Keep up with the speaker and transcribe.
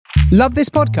Love this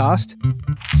podcast?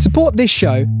 Support this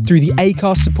show through the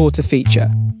Acast supporter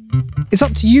feature. It's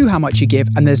up to you how much you give,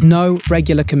 and there's no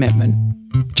regular commitment.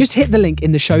 Just hit the link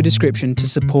in the show description to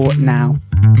support now.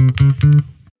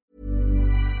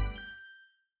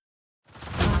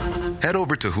 Head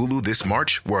over to Hulu this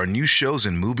March, where our new shows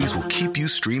and movies will keep you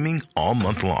streaming all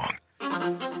month long.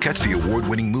 Catch the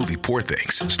award-winning movie Poor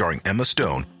Things, starring Emma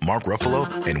Stone, Mark Ruffalo,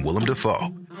 and Willem Dafoe.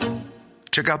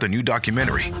 Check out the new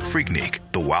documentary, Freaknik,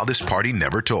 The Wildest Party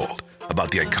Never Told,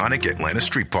 about the iconic Atlanta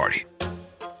street party.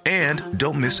 And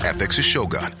don't miss FX's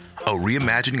Shogun, a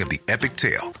reimagining of the epic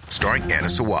tale, starring Anna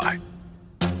Sawai.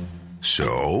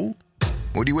 So,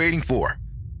 what are you waiting for?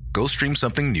 Go stream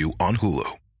something new on Hulu.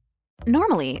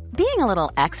 Normally, being a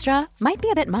little extra might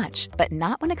be a bit much, but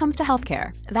not when it comes to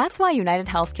healthcare. That's why United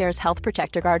Healthcare's Health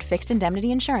Protector Guard fixed indemnity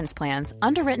insurance plans,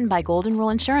 underwritten by Golden Rule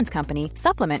Insurance Company,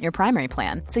 supplement your primary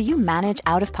plan so you manage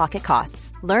out-of-pocket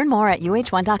costs. Learn more at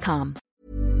uh1.com.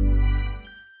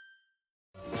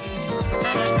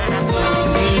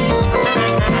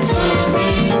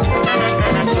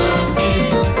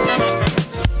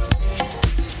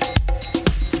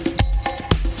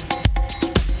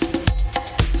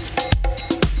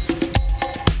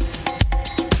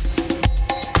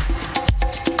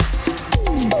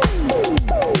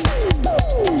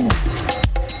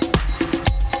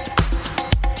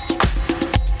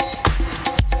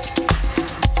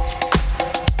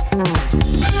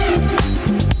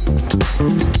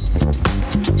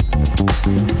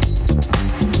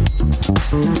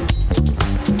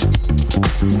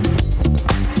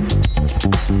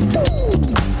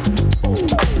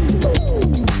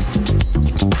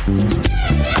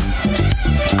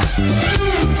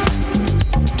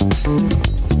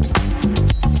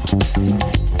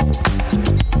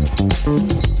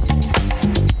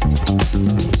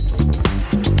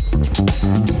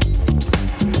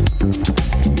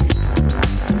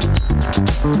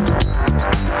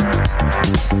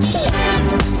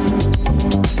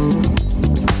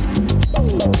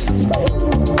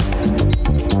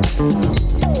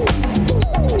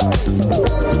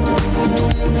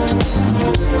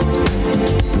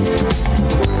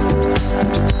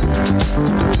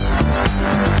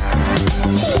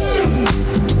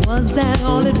 Was that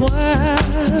all it was?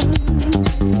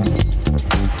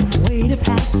 Way to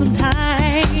pass some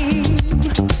time.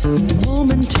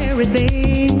 Momentary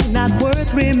thing, not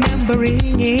worth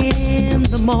remembering in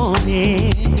the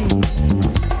morning.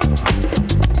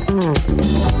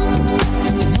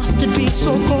 Must it be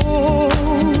so cold?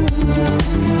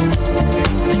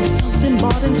 Like something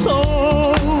bought and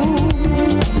sold.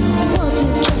 Was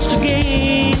it just a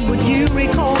game? Would you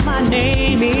recall my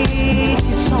name if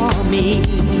you saw me?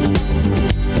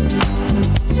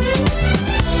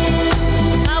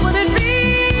 How would it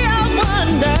be, I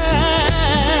wonder,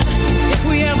 if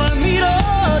we ever meet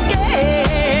again?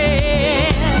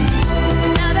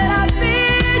 Now that I've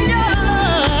been your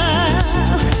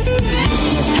love,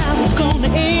 this is how it's gonna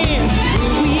end.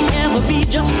 Will we ever be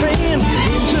just friends?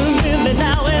 Intermittently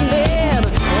now and then.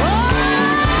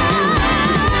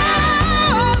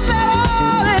 Oh, that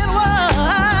all it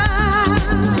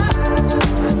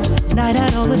was. Night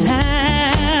out on the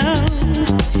town,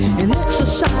 an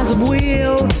exercise of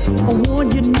will, a one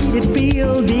you needed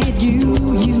feel. Did you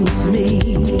use me?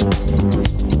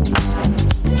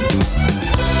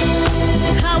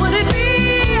 How would it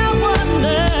be, I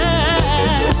wonder,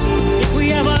 if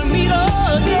we ever meet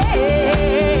again?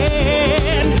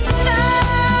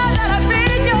 Now that I've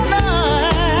been your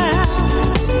love,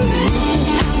 this is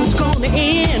how it's gonna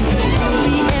end. Will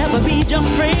we ever be just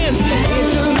friends?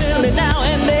 Intermittently now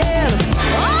and then.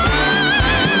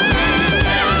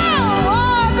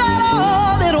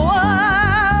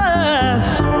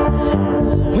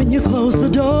 When you close the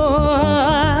door,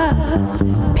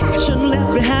 passion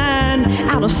left behind,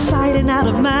 out of sight and out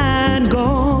of mind,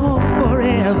 gone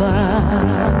forever.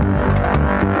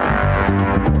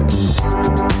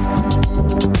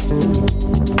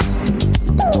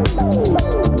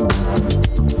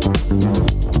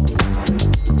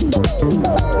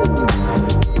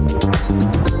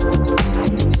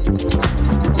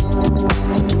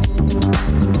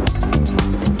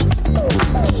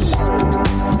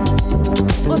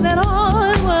 Was that all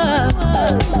it was?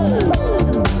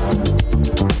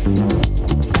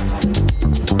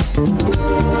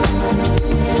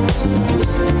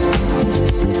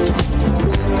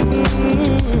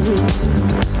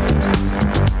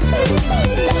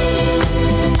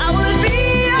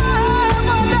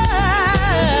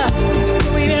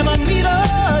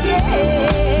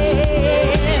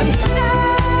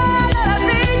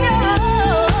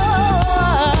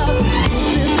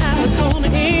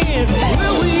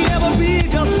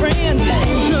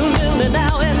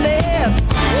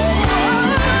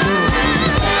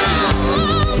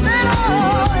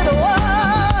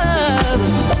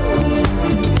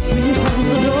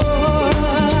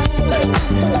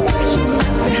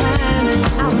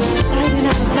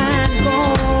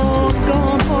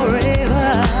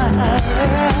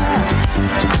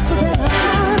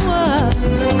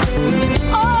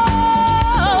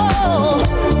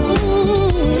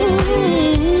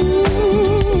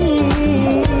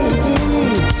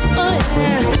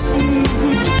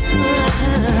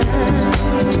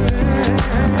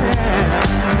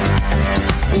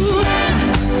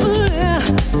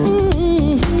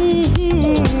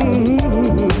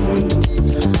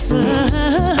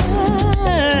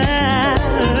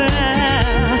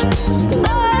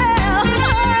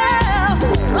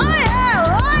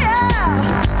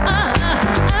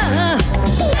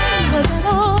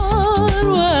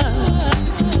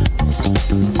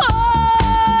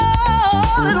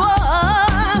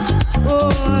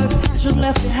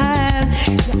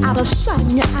 out of sight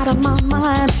and you're out of my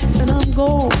mind, and I'm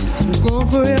gone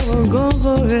forever, gone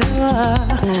forever.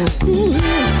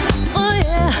 Mm-hmm. Oh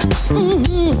yeah.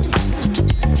 Mm-hmm.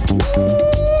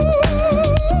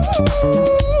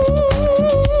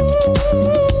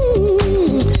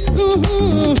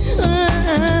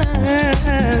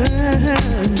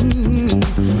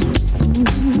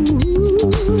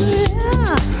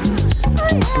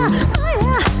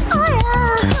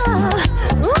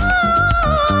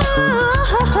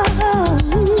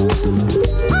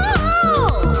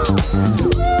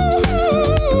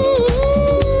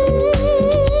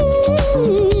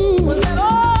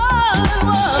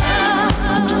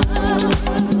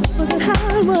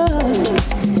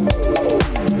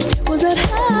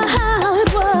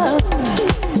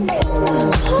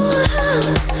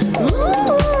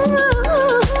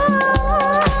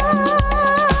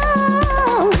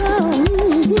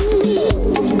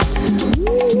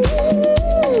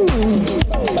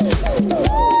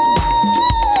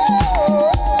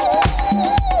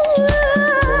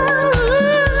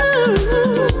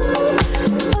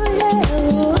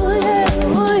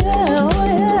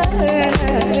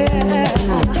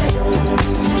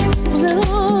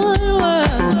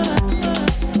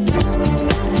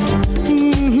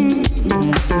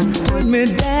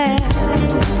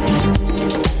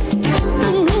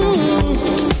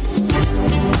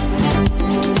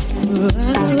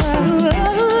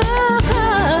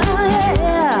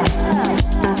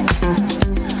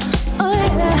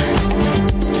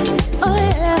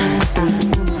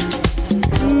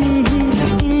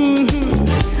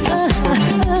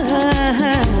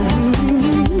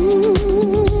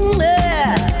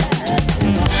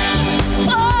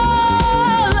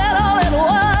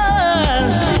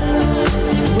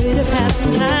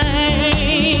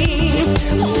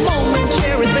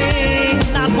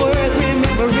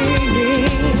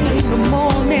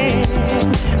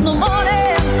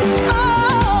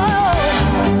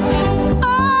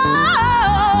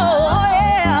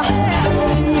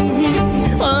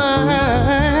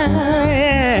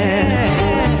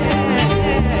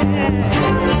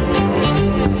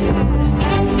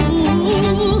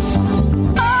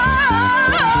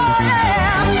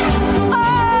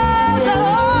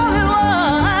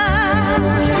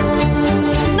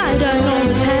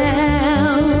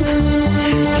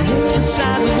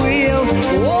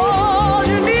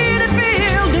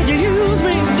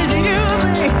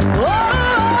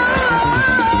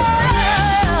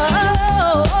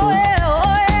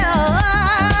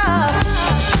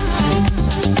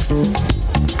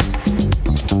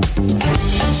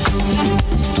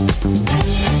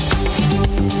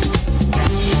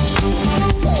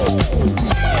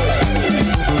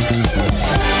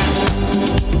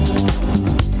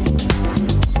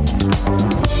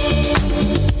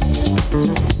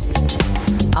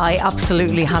 I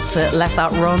absolutely had to let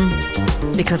that run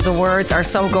because the words are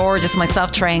so gorgeous.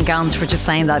 Myself, Trey and Gant were just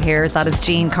saying that here. That is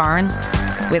Jean Carn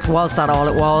with Was That All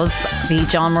It Was, the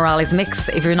John Morales mix.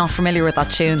 If you're not familiar with that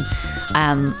tune,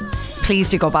 please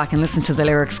do go back and listen to the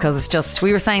lyrics, because it's just,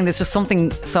 we were saying there's just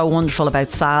something so wonderful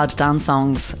about sad dance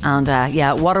songs. And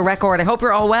yeah, what a record. I hope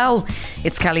you're all well.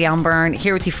 It's Kellyanne Byrne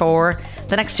here with you for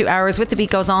the next 2 hours with The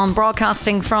Beat Goes On,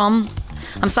 broadcasting from,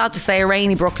 I'm sad to say, a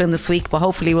rainy Brooklyn this week, but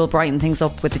hopefully we'll brighten things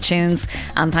up with the tunes.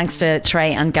 And thanks to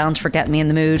Trey and Gant for getting me in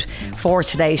the mood for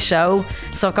today's show.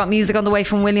 So I've got music on the way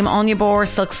from William Onyebor,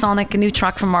 Silk Sonic, a new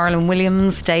track from Marlon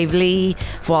Williams, Dave Lee,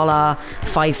 Voila,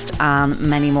 Feist, and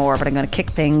many more. But I'm going to kick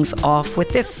things off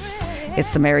with this.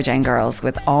 It's the Mary Jane Girls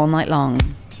with All Night Long.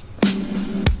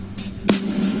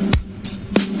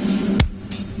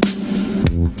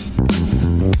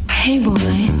 Hey boy,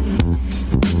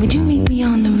 would you meet me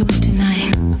on the roof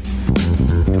tonight?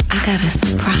 I got a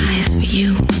surprise for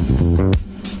you.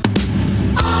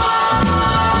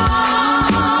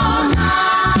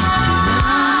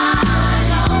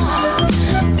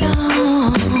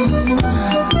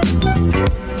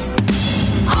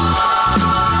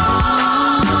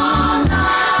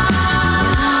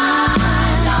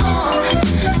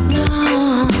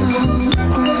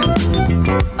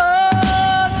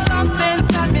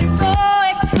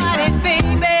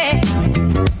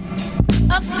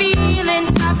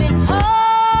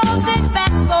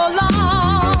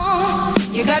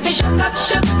 Shook up,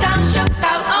 shook down, shook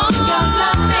out on your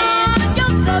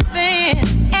loving,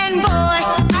 and boy,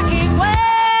 I can't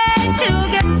wait to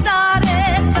get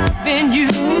started loving you.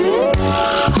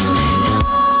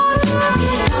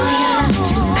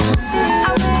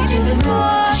 I'm ready to the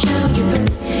moon to show you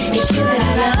it's you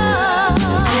that I love.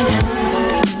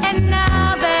 And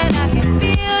now that I can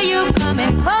feel you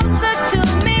coming closer to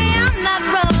me, I'm not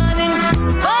running.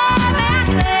 Boy, may I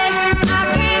say, I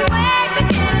can't wait to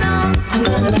get on.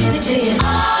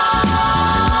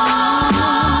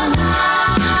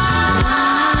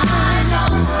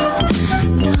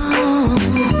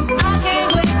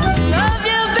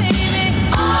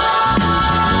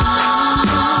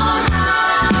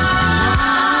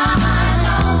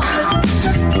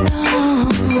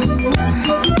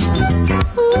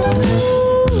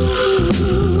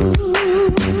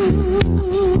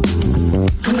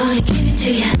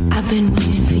 to you. I've been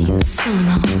waiting for you so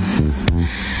long.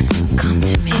 Come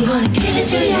to me. I'm gonna give it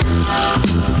to you.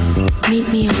 Meet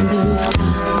me on the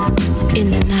rooftop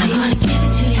in the night. I'm gonna give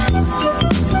it to you.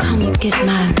 Come and get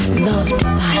my love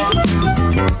tonight.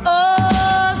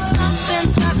 Oh,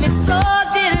 something's got me so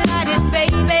delighted,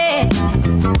 baby.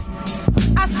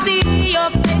 I see your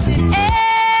face in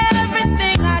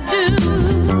everything I do.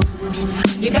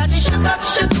 You got me shook up,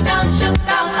 shook down, shook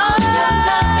out. Oh,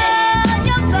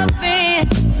 you're loving,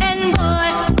 and boy,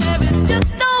 there is just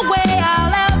no way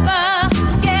I'll ever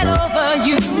get over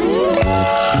you.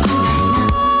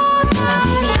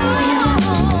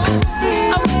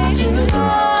 I want you to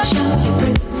show you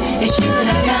it's you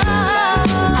that I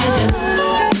love.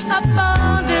 Up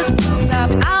on this rooftop,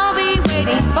 I'll be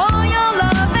waiting for your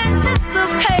love,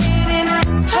 anticipating.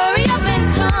 Hurry up and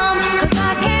come, 'cause I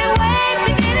can't wait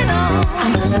to get it on.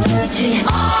 I'm gonna give it to you.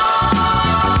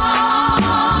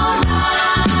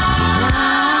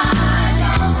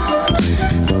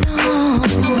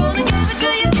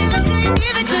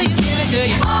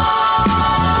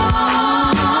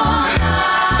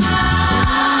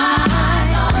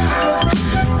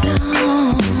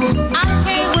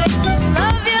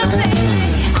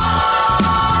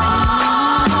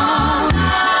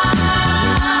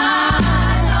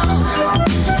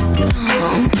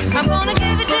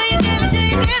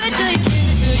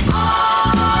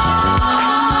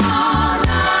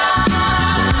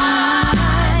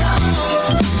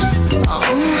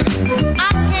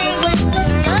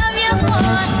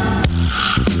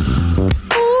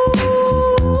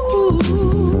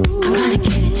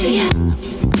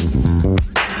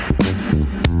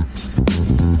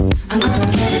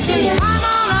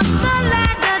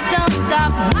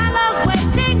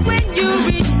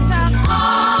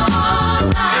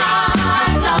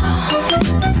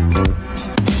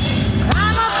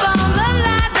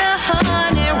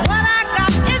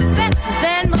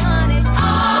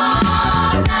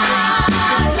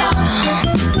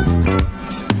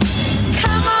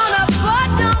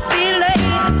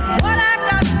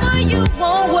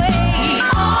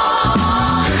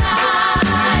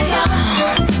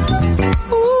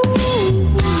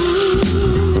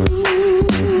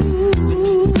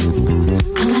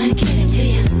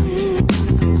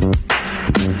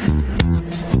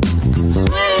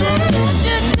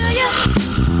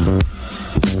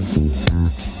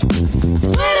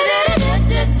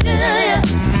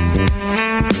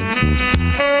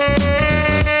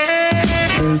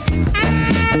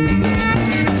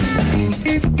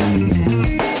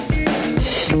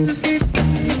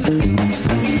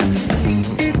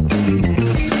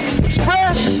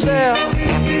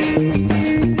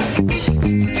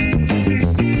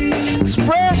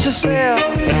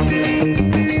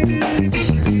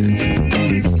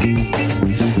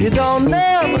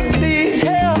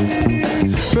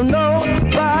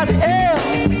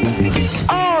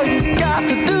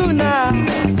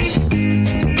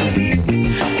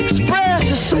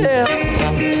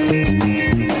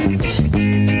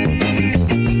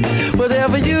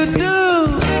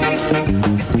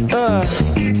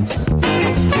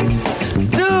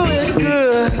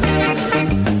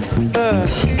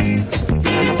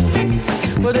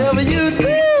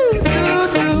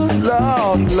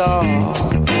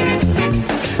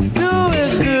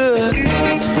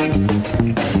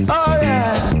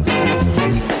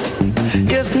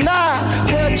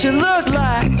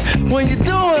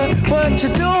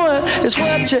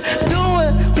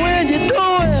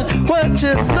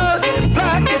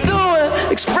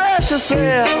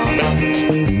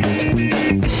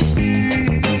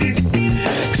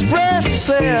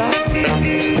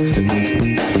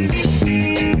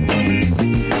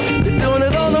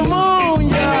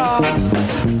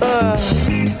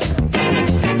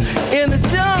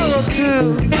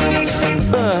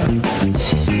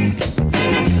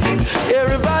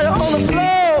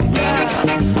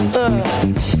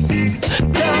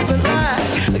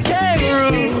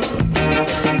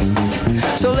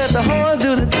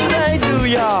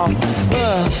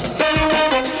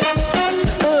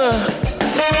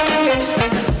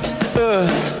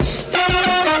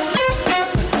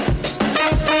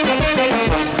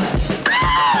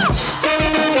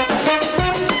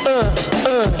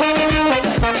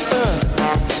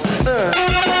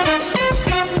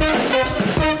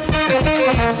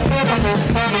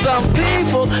 Some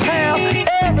people have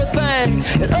everything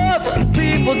and other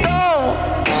people don't.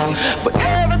 But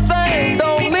everything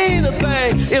don't mean a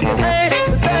thing if it ain't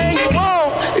the thing you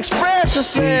want. Express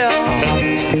yourself.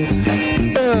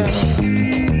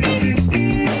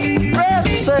 Express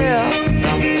yourself.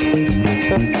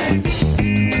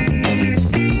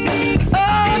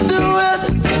 Oh, do it.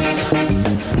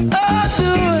 Oh,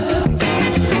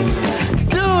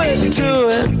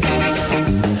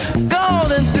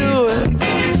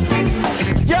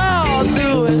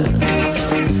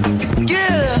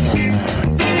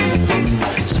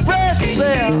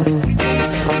 yourself.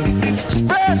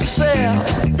 Express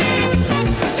yourself.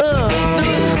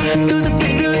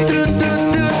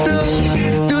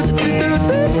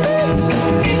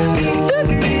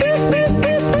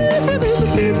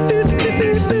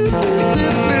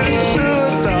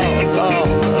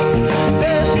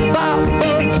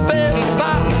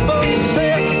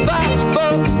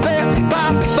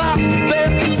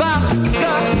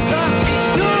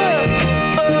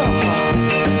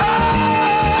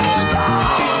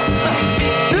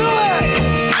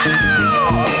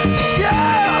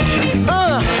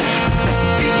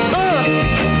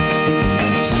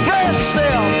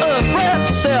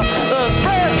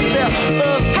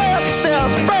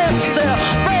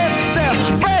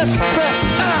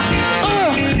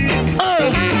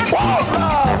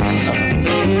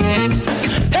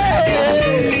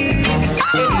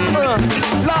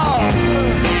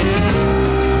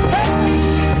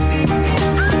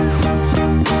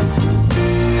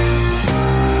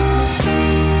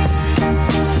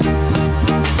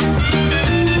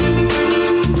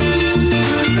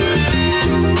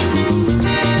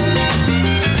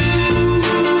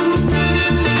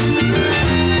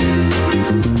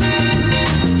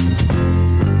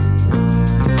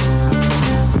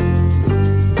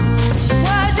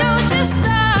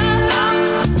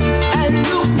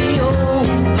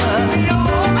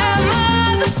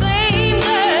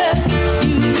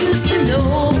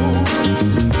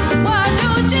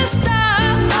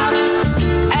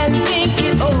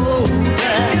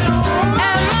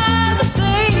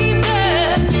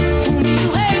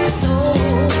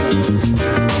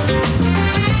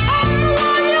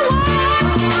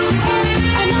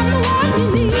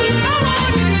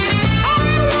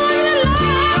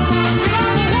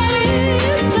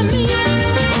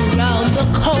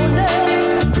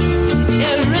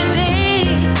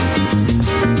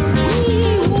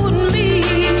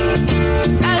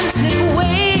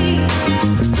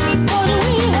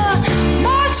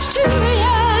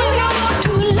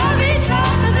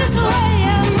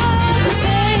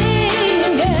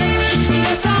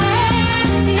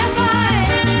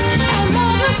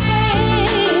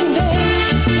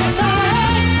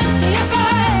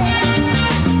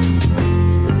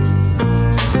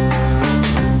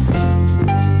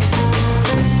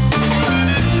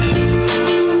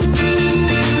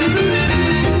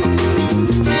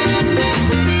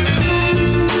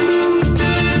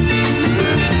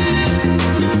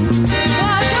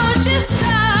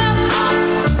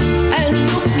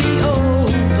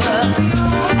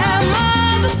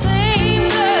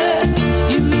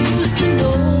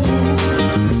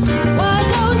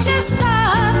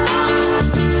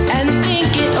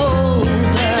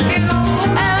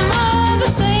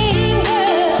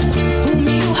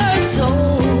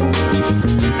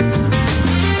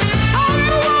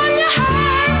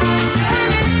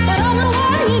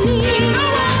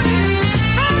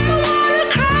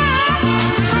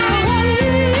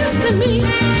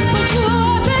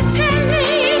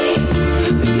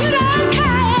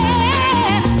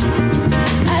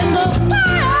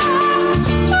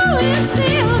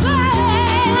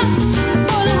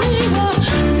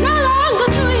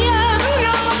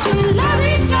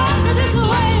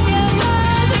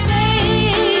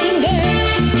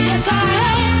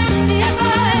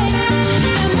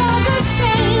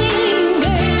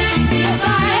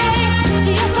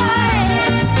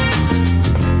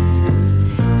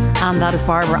 That is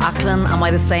Barbara Acklin, Am I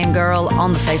the Same Girl,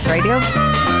 on the Face Radio.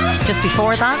 Just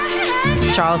before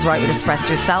that, Charles Wright with Express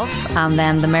Yourself, and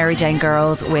then the Mary Jane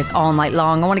Girls with All Night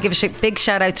Long. I want to give a big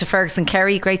shout out to Ferguson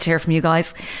Kerry. Great to hear from you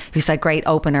guys, who said great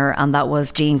opener, and that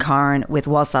was Jean Carn with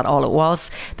Was That All It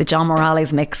Was, the John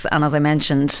Morales mix. And as I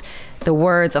mentioned, the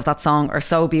words of that song are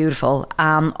so beautiful.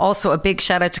 Also a big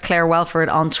shout out to Claire Welford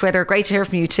on Twitter. Great to hear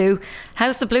from you too.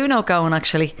 How's the Blue Note going,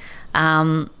 actually?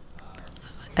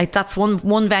 That's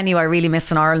one venue I really miss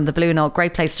in Ireland, the Blue Note.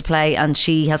 Great place to play. And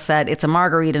she has said it's a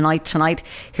margarita night tonight,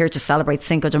 here to celebrate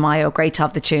Cinco de Mayo. Great to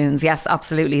have the tunes. Yes,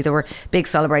 absolutely. There were big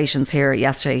celebrations here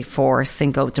yesterday for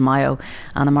Cinco de Mayo,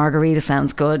 and a margarita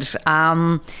sounds good.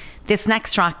 This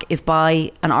next track is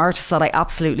by an artist that I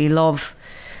absolutely love,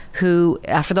 who,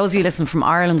 for those of you listening from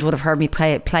Ireland, would have heard me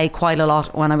play quite a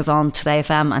lot when I was on Today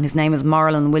FM, and his name is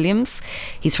Marlon Williams.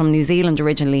 He's from New Zealand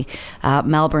originally,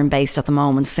 Melbourne based at the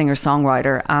moment,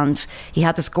 singer-songwriter, and he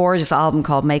had this gorgeous album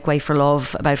called Make Way for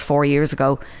Love about 4 years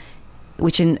ago,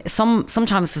 which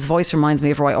sometimes his voice reminds me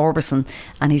of Roy Orbison,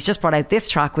 and he's just brought out this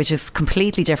track, which is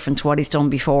completely different to what he's done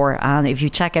before. And if you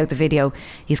check out the video,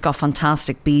 he's got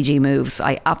fantastic BG moves.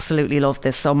 I absolutely love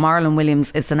this. So Marlon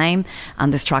Williams is the name,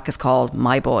 and this track is called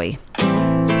My Boy.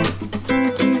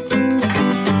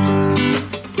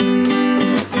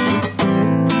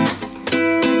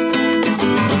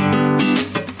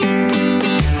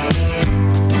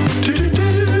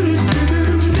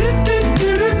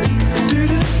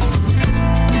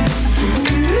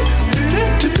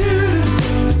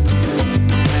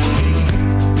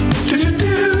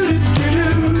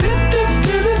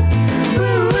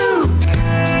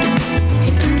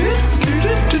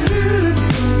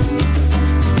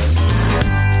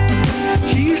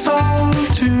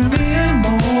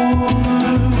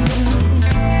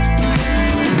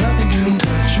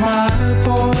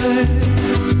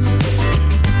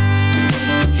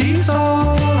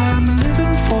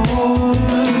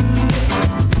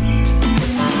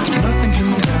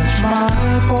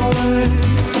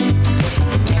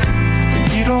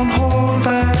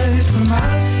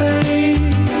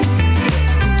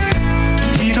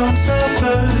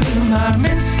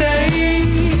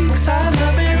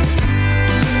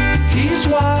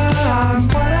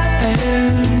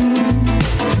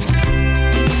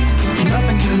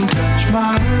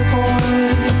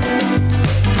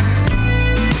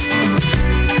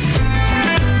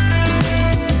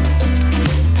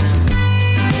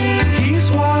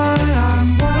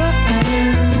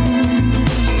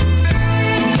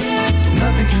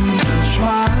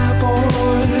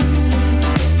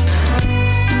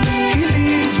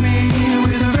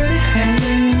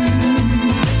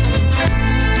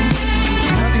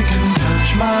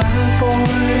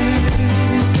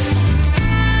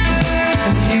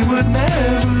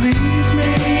 never leave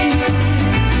me.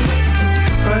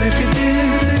 But if you did,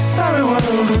 this sorry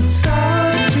world would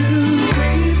start to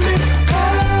grieve me. Oh,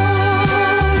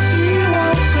 he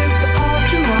walks with the arm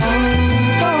to arm.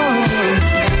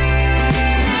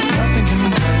 Nothing can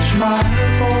touch my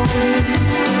boy.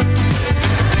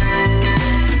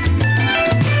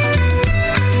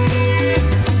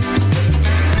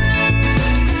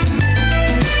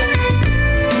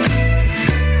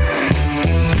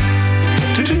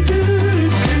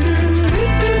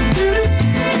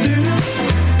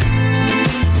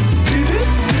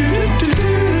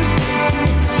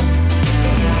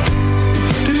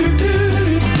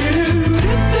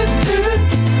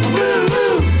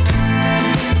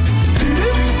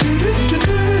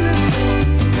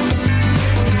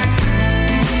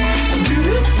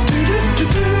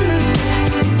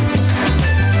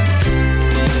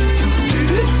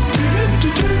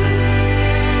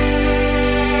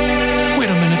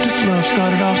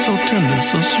 Started off so tender,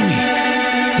 so sweet,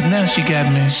 but now she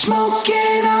got me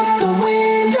smoking out the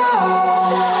window.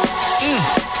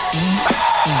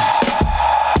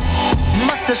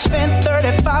 Must have spent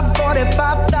 35,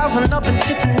 45,000 up in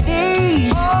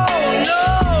Tiffany's. Oh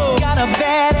no! Got a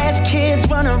badass kids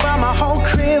running around my whole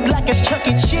crib like it's Chuck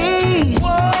E. Cheese.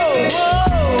 Whoa,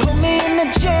 whoa! Put me in the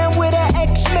jam with an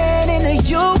X-Men in the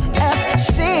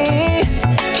UFC.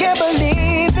 Can't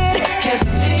believe it.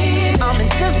 I'm in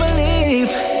disbelief.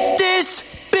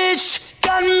 This bitch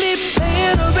got me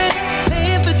paying her rent,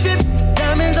 paying for trips,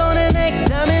 diamonds on her neck,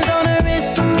 diamonds on her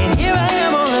wrist, and here I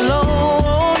am all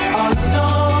alone, all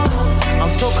alone. I'm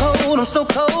so cold, I'm so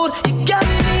cold. You got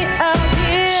me out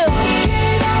here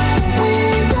smoking out the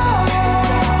window,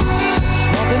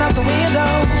 smoking out the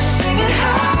window, singing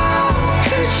how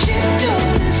could she do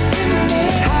this to me?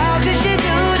 How could she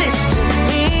do this to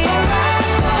me? Alright,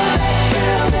 well, that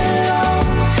girl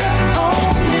belonged to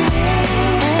only me.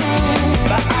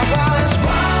 But I was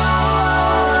wrong,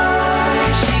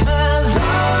 'cause she belonged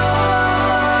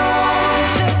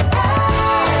to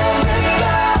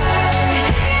everybody.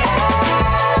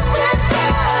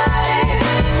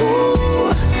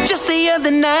 Ooh. Just the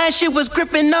other night, she was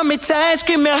gripping on me tight,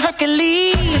 screaming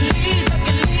Hercules.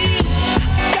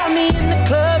 Got me in the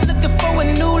club looking for a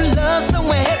new love,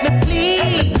 someone help me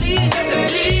please.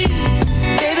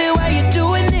 Baby, why you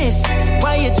doing this?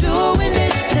 Why you doing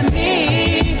this to me,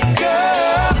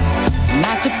 girl?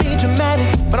 Not to be dramatic,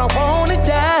 but I wanna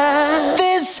die.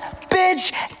 This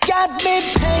bitch got me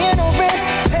paying her rent,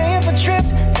 paying for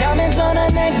trips, diamonds on her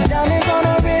neck, diamonds on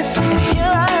her wrist.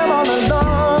 Here I am all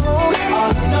alone,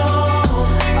 all alone.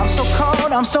 I'm so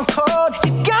cold, I'm so cold.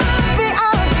 You got me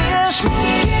out here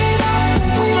smoking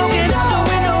out the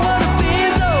window of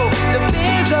the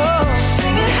Benzo,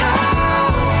 singing how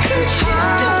could she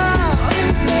do this to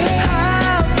me?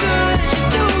 How could you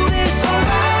do this?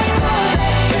 Alright, well,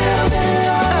 that girl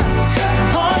belonged to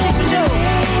one thing for sure,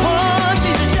 one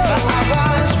thing for sure. But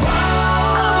I was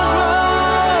wrong,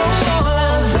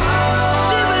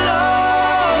 she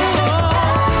belonged to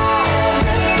everybody.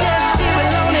 Yes, she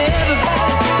belonged to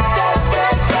everybody.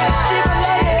 She belonged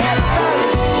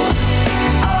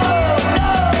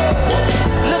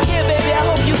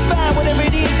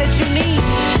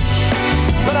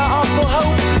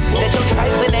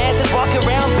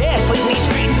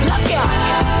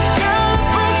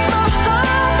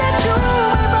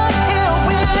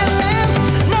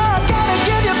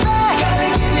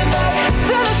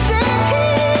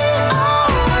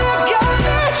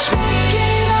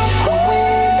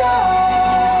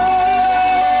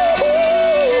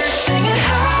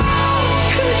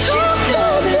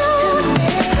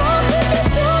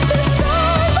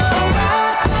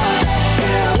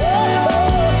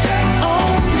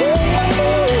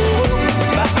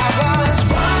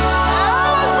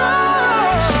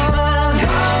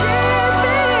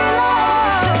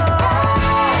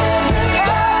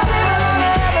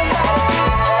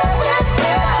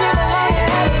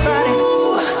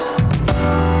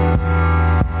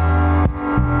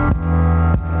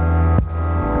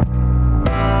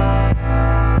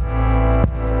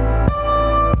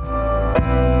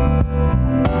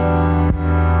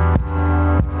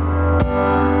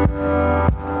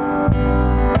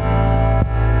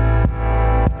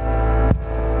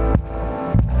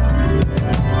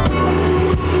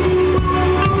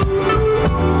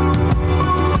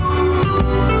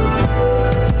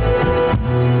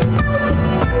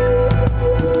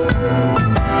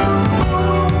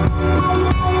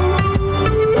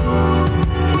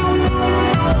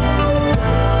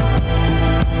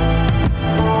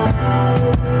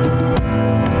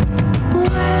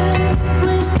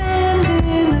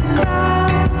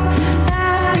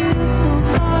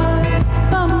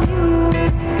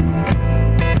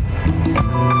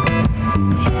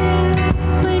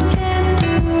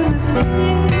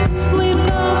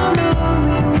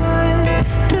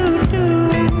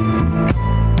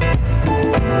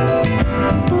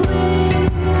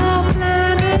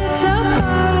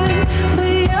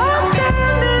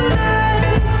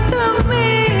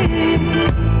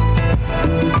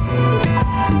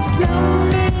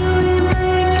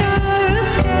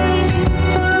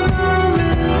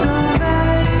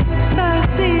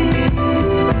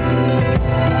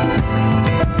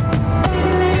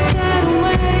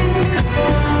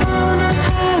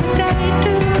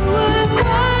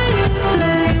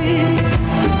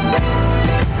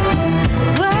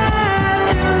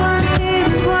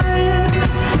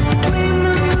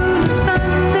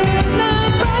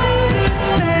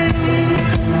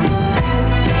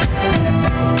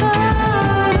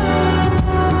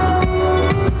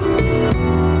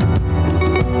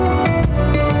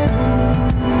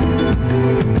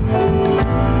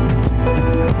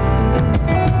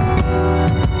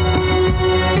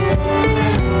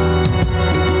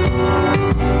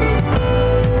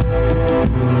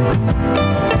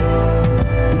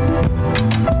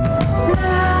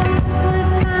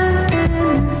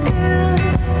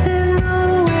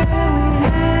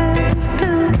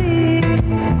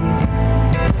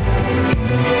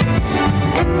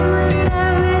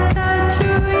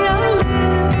your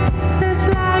lips, it's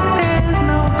like there's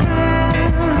no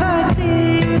gravity.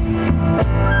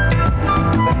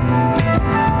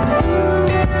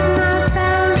 Losing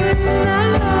ourselves in our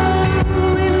love,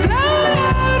 we float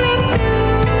out into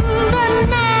the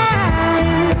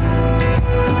night.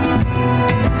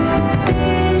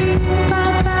 Deep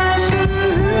our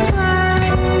passions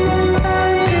entwined and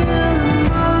burn till the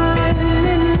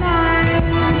morning light.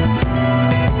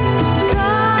 So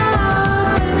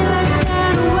baby, let's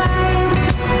get away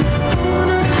on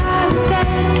a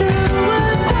holiday to a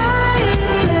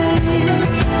quiet place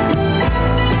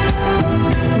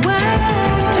where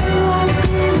two hearts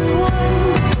beat as one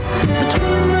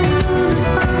between the moon and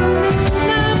sun in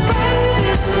our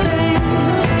private space.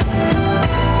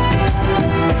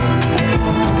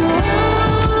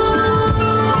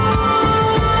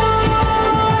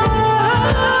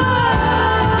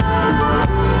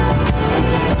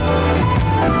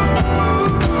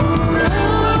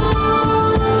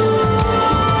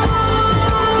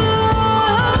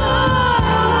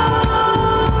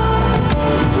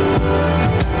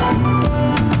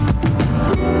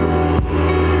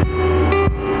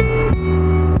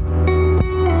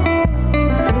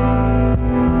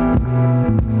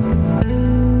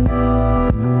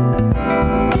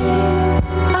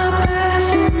 Our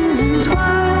passions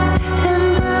entwine and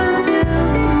burn till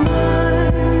the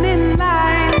morning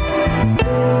light.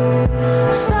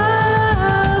 So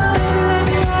baby, let's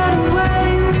get away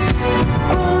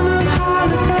on a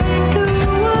holiday to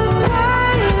a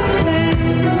quiet place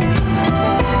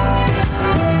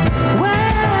where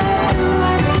two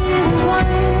hearts beat as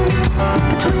one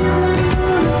between the moon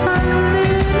and sun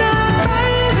in our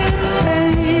private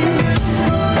space.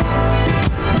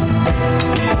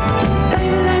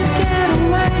 Baby, let's get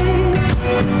away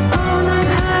on a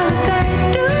holiday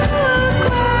to a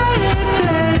quiet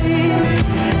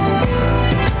place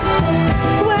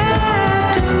where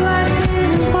two hearts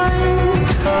beat as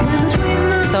one between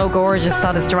the So gorgeous.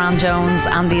 That is Duran Jones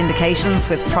and The Indications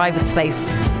with Private Space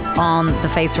on the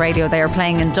Face Radio. They are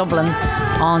playing in Dublin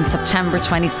on September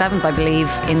 27th, I believe,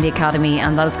 in the Academy,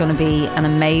 and that is going to be an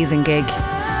amazing gig.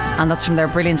 And that's from their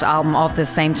brilliant album of the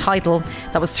same title.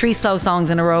 That was 3 slow songs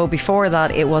in a row. Before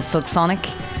that, it was Silk Sonic,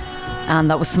 and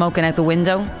that was Smoking Out the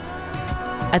Window.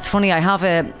 It's funny,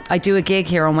 I do a gig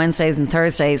here on Wednesdays and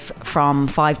Thursdays from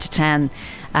 5 to 10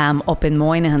 up in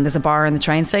Moynihan. There's a bar in the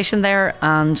train station there,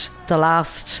 and the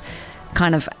last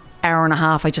kind of hour and a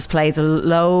half I just played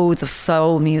loads of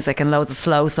soul music and loads of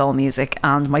slow soul music,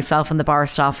 and myself and the bar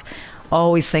staff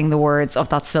always sing the words of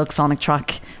that Silk Sonic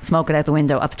track, Smoke It Out the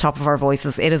Window, at the top of our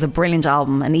voices. It is a brilliant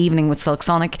album, An Evening with Silk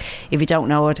Sonic. If you don't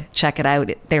know it, check it out.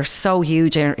 They're so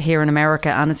huge here in America,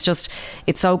 and it's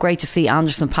so great to see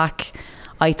Anderson .Paak,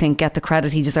 I think, get the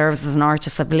credit he deserves as an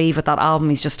artist. I believe with that album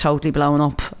he's just totally blown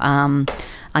up.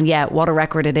 And yeah, what a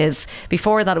record it is.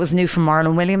 Before that, it was new from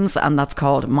Marlon Williams, and that's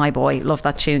called My Boy. Love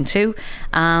that tune too.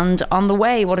 And on the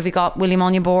way, what have we got? William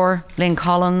Onyeabor, Lynn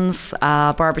Collins,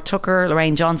 Barbara Tucker,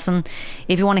 Lorraine Johnson.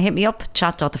 If you want to hit me up,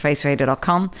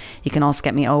 chat.thefaceradio.com. You can also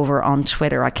get me over on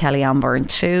Twitter at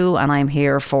KellyanneByrne2, and I'm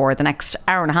here for the next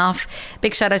hour and a half.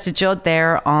 Big shout out to Judd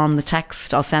there on the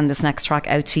text. I'll send this next track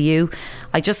out to you.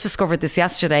 I just discovered this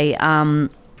yesterday.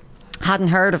 Hadn't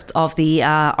heard of the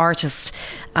artist,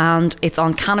 and it's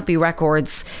on Canopy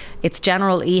Records. It's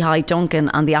General Ehi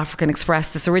Duncan and the African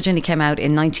Express. This originally came out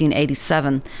in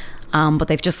 1987, but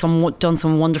they've just done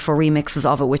some wonderful remixes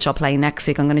of it, which I'll play next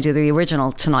week. I'm going to do the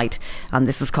original tonight, and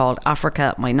this is called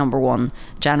Africa, My Number One.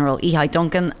 General Ehi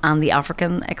Duncan and the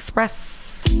African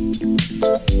Express.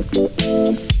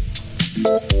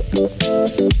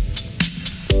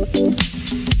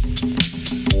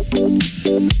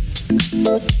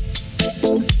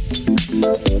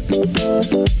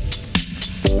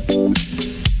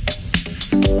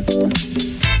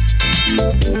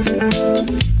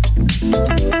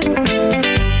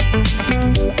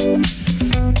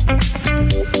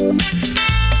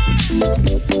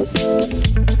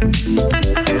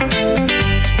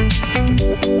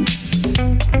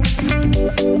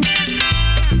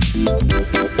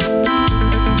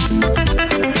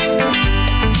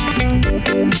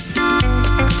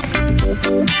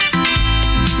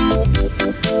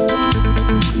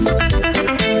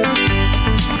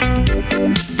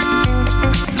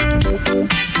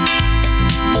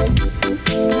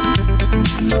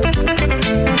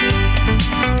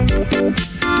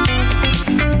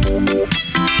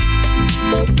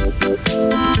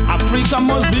 Africa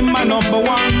must be my number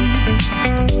one.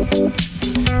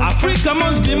 Africa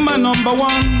must be my number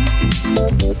one.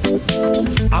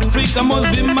 Africa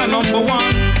must be my number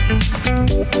one.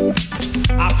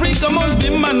 Africa must be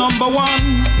my number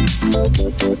one.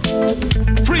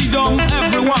 Freedom,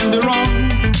 everyone the wrong.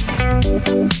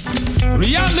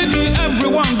 Reality,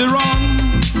 everyone the wrong.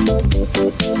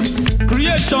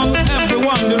 Creation,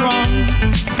 everyone the wrong.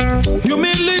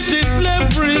 Humility,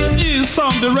 slavery is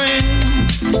on the reign.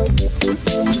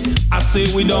 I say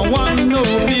we don't want no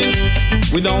peace.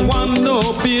 We don't want no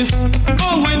peace.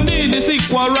 All we need is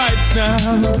equal rights now.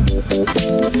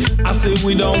 I say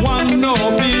we don't want no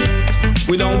peace.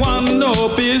 We don't want no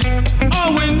peace.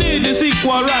 All we need is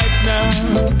equal rights now.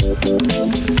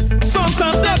 Sons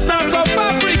and daughters of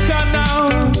Africa now.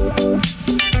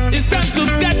 It's time to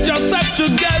get yourself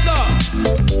together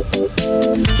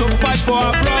to fight for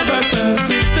our brothers and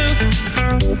sisters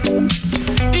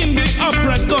in the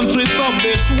oppressed countries of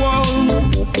this world.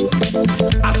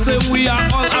 I say we are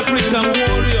all African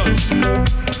warriors.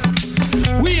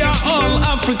 We are all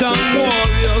African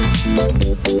warriors.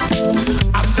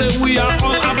 I say we are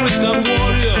all African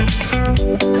warriors.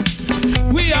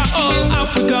 We are all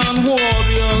African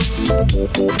warriors.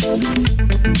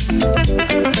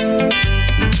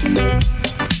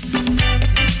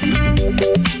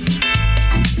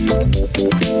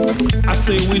 I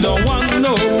say we don't want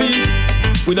no peace.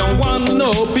 We don't want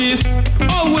no peace.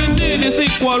 All we need is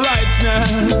equal rights now.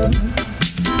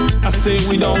 I say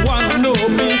we don't want no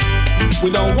peace.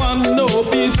 We don't want no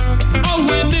peace. All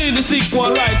we need is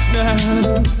equal rights now.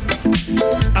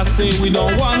 I say we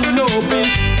don't want no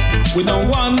peace. We don't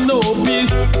want no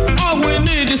peace. All we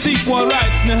need is equal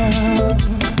rights now.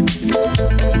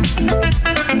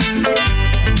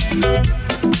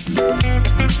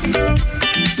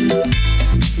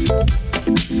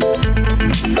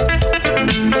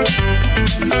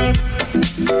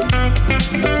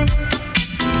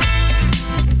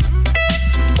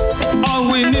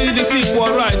 All we need is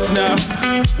equal rights now.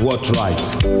 What right?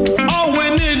 All we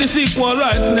need is equal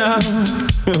rights now.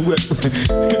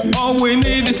 All we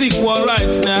need is equal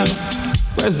rights now.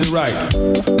 Where's the right?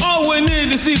 All we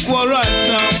need is equal rights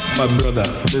now. My brother,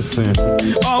 listen.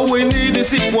 All we need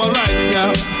is equal rights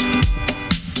now.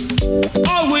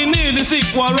 All we need is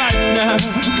equal rights now.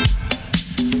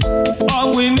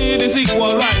 All we need is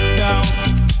equal rights now.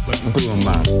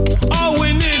 All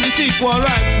we need is equal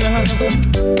rights now.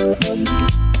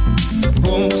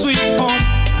 Home sweet home.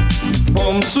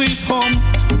 Home sweet home.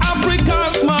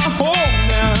 Africa's my home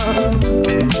now.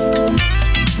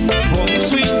 Home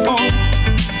sweet home.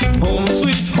 Home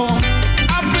sweet home.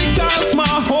 Africa's my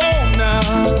home now.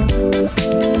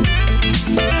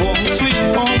 Home sweet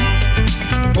home.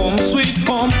 Home sweet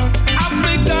home.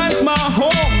 Africa's my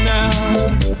home now.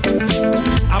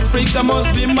 Africa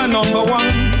must be my number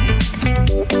one.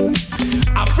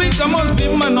 Africa must be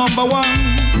my number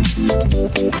one.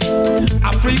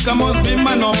 Africa must be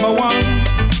my number one.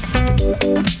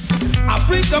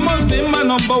 Africa must be my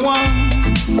number one.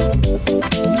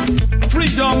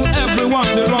 Freedom, everyone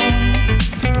the wrong.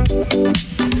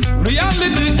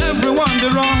 Reality, everyone the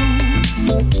wrong.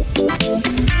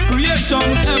 Creation,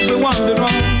 everyone the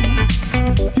wrong.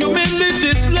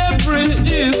 Humility, slavery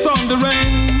is on the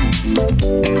reign.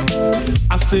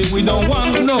 I say we don't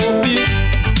want no peace.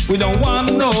 We don't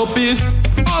want no peace.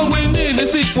 All we need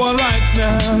is equal rights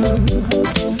now.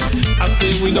 I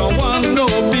say we don't want no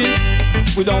peace.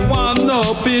 We don't want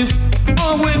no peace.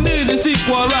 All we need is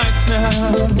equal rights now.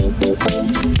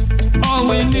 All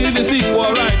we need is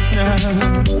equal rights now.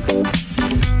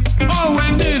 All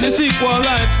we need is equal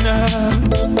rights now.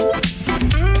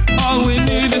 All we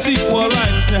need is equal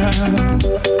rights now.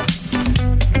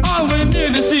 All we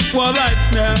need is equal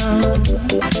rights now.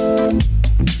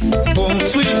 Home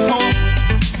sweet home.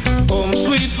 Home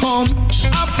sweet home.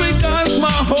 Africa's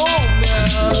my home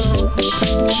now.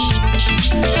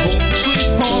 Home sweet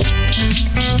home.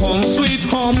 Home sweet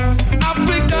home.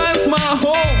 Africa's my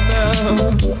home now.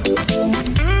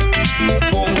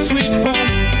 Home sweet home.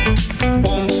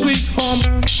 Home sweet home.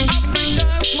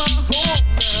 Africa's my home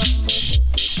now.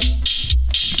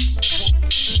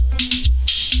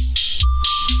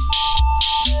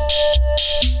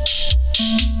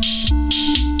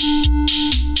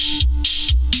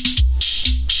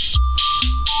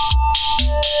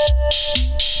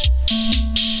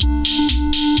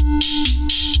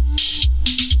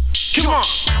 Come on.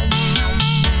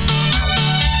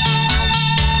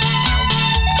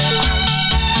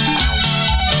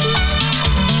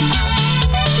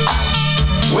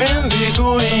 When the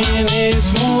going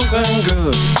is smooth and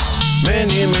good,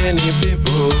 many, many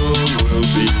people will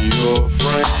be your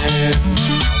friend.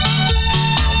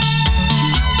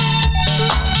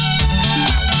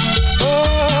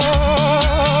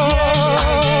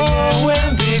 Oh,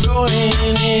 when the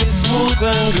going is smooth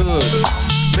and good,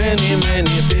 Many,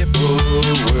 many people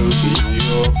will be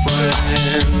your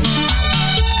friends.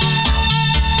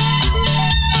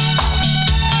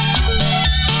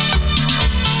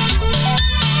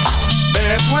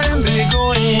 But when the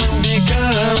going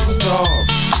becomes tough,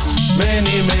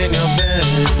 many, many of them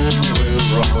will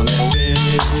run away.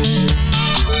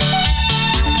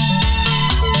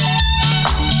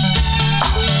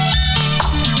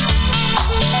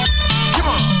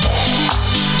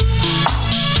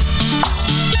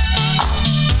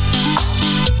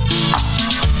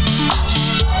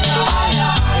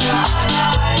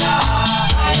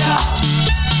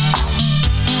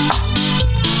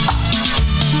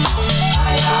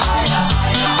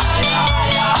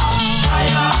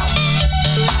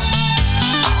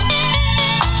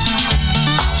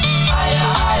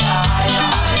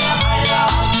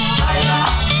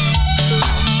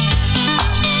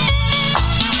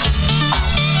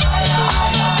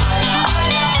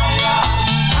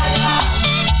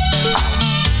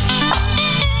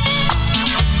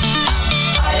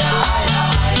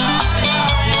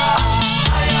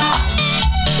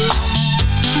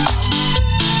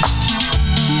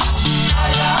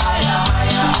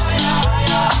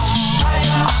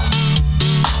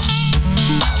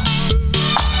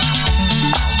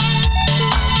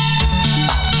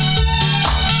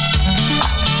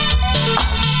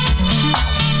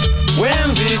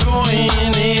 When the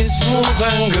going is smooth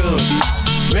and good,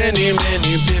 many,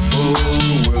 many people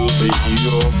will be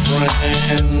your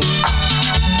friends.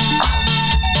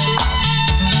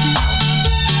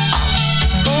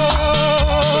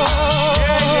 Oh,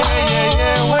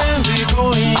 yeah. When the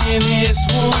going is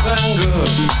smooth and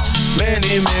good,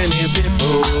 many, many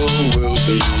people will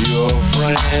be your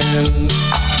friends.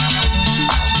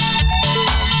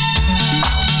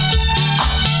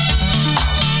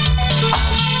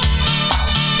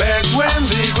 But when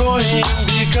the going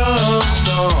becomes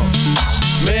tough,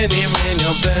 many, many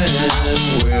of them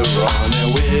will run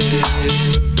away.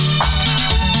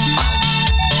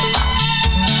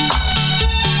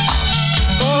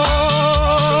 Oh,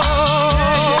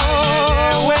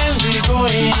 yeah. When the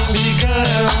going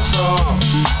becomes tough,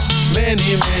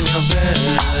 many, many of them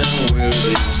will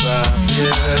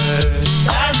disappear.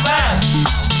 That's bad,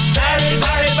 very,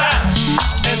 very bad.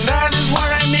 And that is what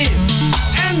I mean.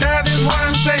 And that is what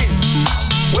I'm saying.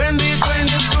 When the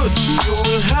going is good, you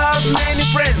will have many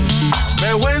friends.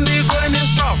 But when the going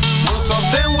is tough, most of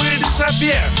them will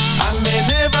disappear and may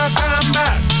never come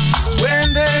back.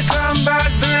 When they come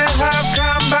back, they have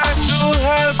come back to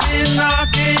help in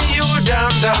knocking you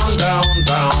down, down, down,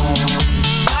 down.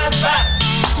 That's bad.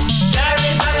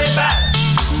 Very, very bad.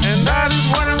 And that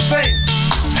is what I'm saying.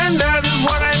 And that is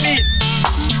what I mean.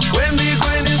 When the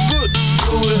going is good,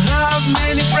 you will have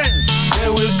many friends. They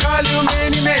will call you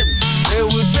many names. They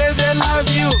will say they love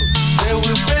you. They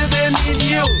will say they need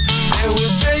you. They will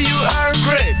say you are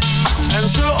great. And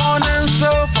so on and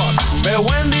so forth. But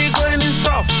when the going is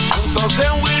tough, most of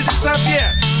them will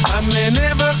disappear and may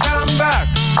never come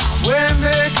back. When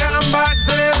they come back,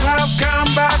 they have come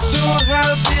back to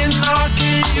help in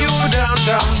knocking you down,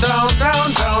 down, down, down,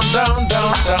 down, down,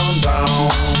 down, down, down.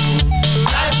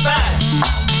 That's bad.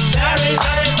 Very,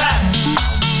 very bad.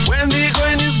 When the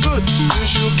going is good, you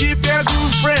should keep your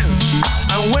good friends.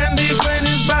 And when the going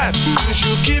is bad, you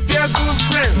should keep your good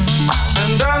friends.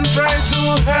 And don't try to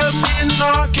help in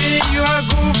knocking your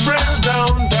good friends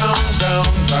down, down,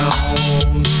 down,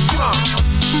 down. Come on.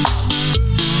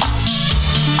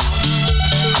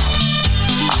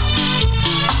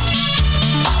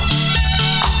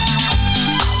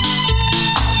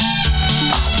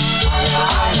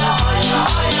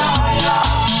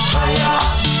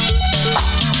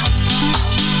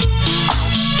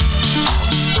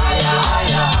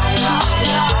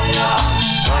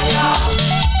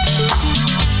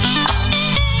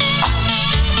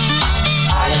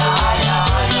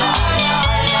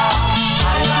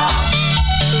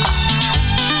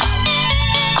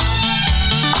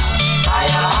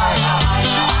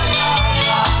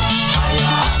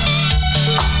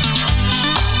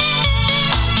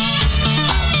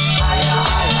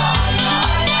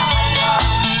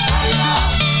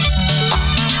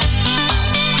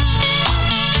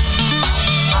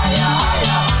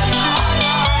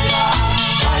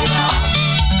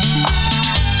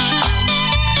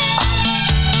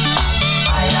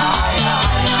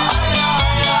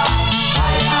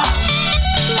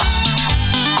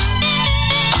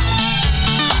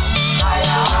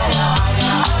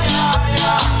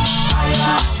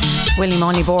 William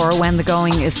Onyeabor, When the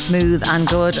Going is Smooth and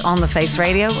Good, on the Face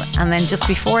Radio. And then just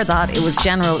before that, it was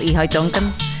General Ehud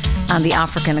Duncan and the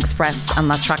African Express, and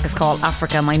that track is called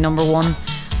Africa, My Number One.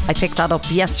 I picked that up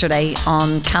yesterday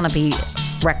on Canopy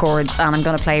Records, and I'm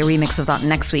going to play a remix of that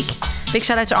next week. Big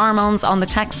shout out to Armones on the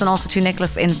text, and also to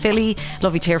Nicholas in Philly.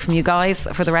 Lovely to hear from you guys.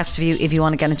 For the rest of you, if you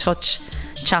want to get in touch,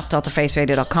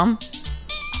 chat.thefaceradio.com.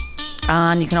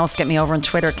 And you can also get me over on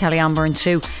Twitter, Kellyanne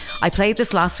 2. I played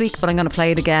this last week, but I'm going to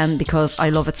play it again because I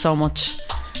love it so much.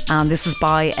 And this is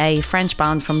by a French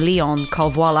band from Lyon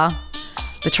called Voila.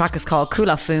 The track is called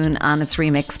Kula Foon, and it's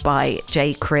remixed by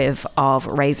Jay Criv of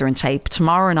Razor and Tape.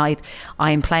 Tomorrow night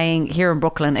I'm playing here in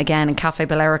Brooklyn again in Cafe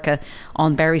Bellerica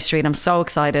on Berry Street. I'm so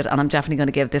excited, and I'm definitely going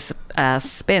to give this a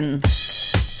spin.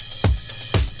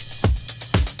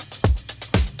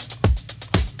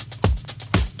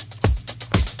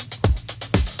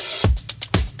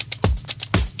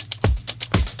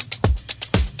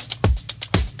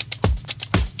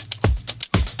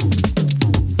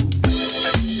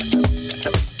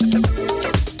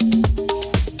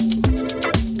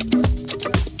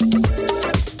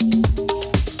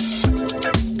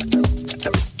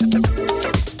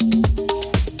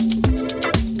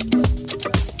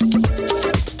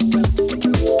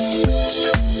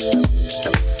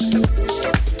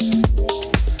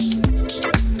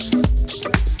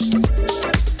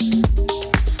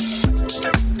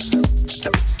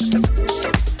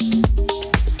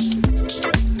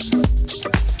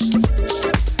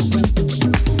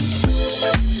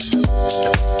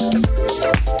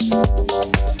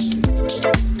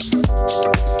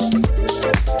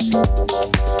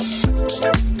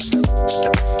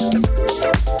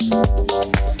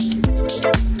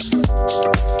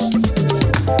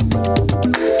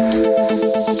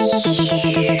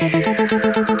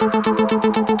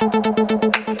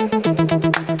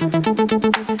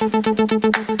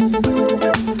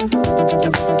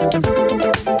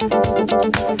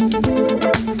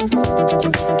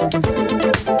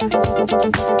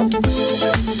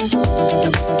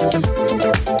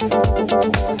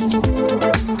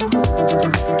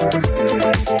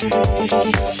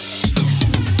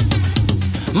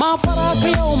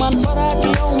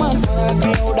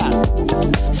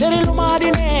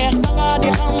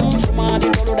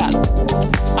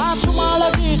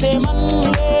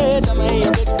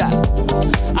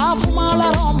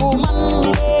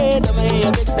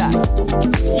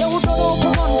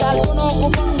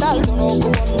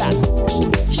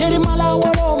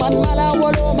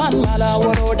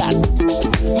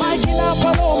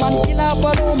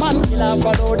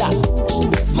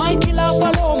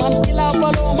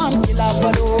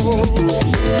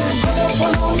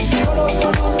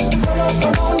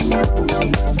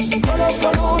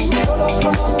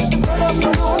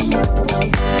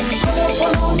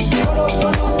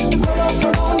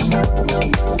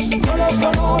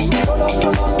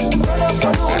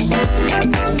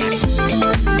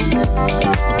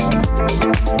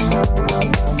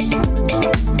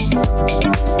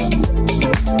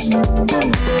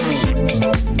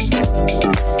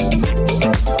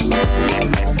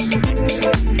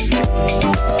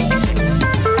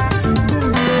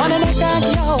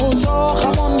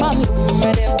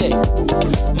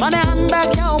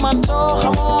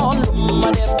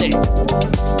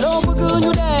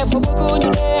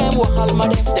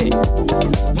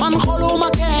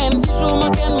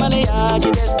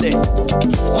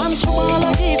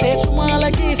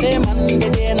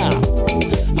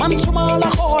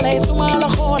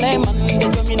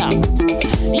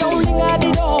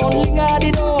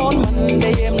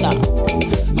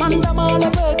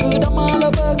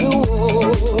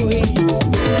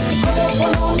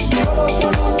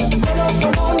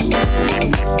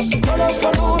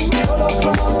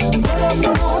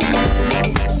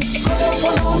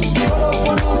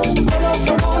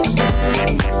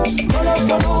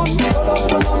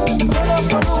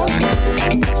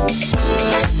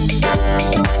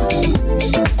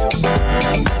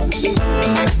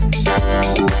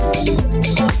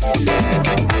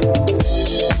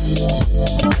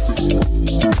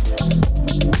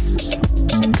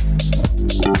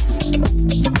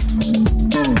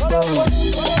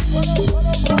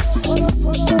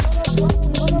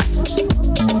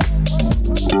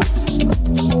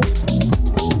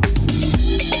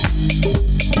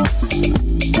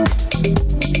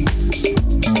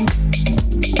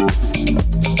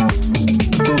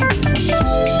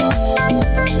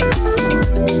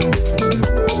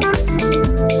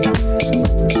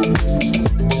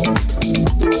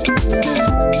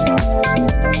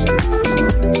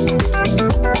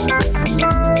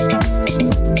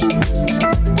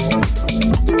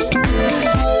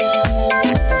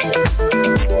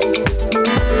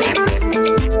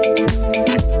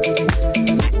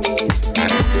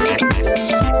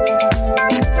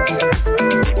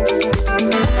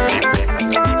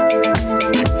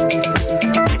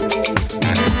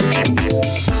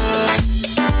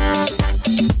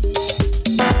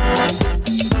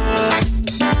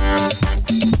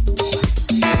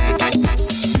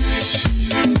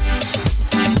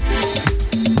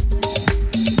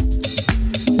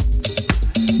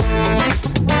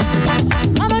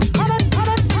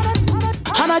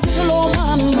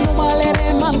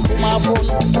 my phone.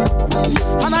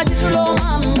 And I just low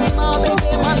man, my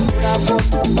baby man, could have phone.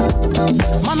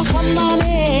 Man, come down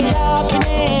here,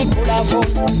 could have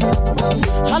phone.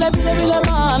 Hale bile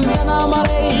man, yana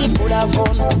mare, could have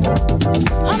phone.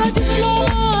 And I just low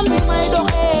man, my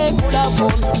dog, could have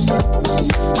phone.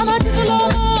 And I just low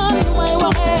man, my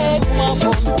wife, my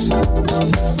phone.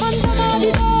 Man, somebody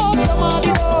dog,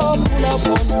 could have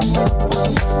phone.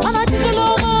 And I just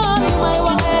low man, my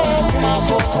wife, my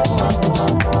phone.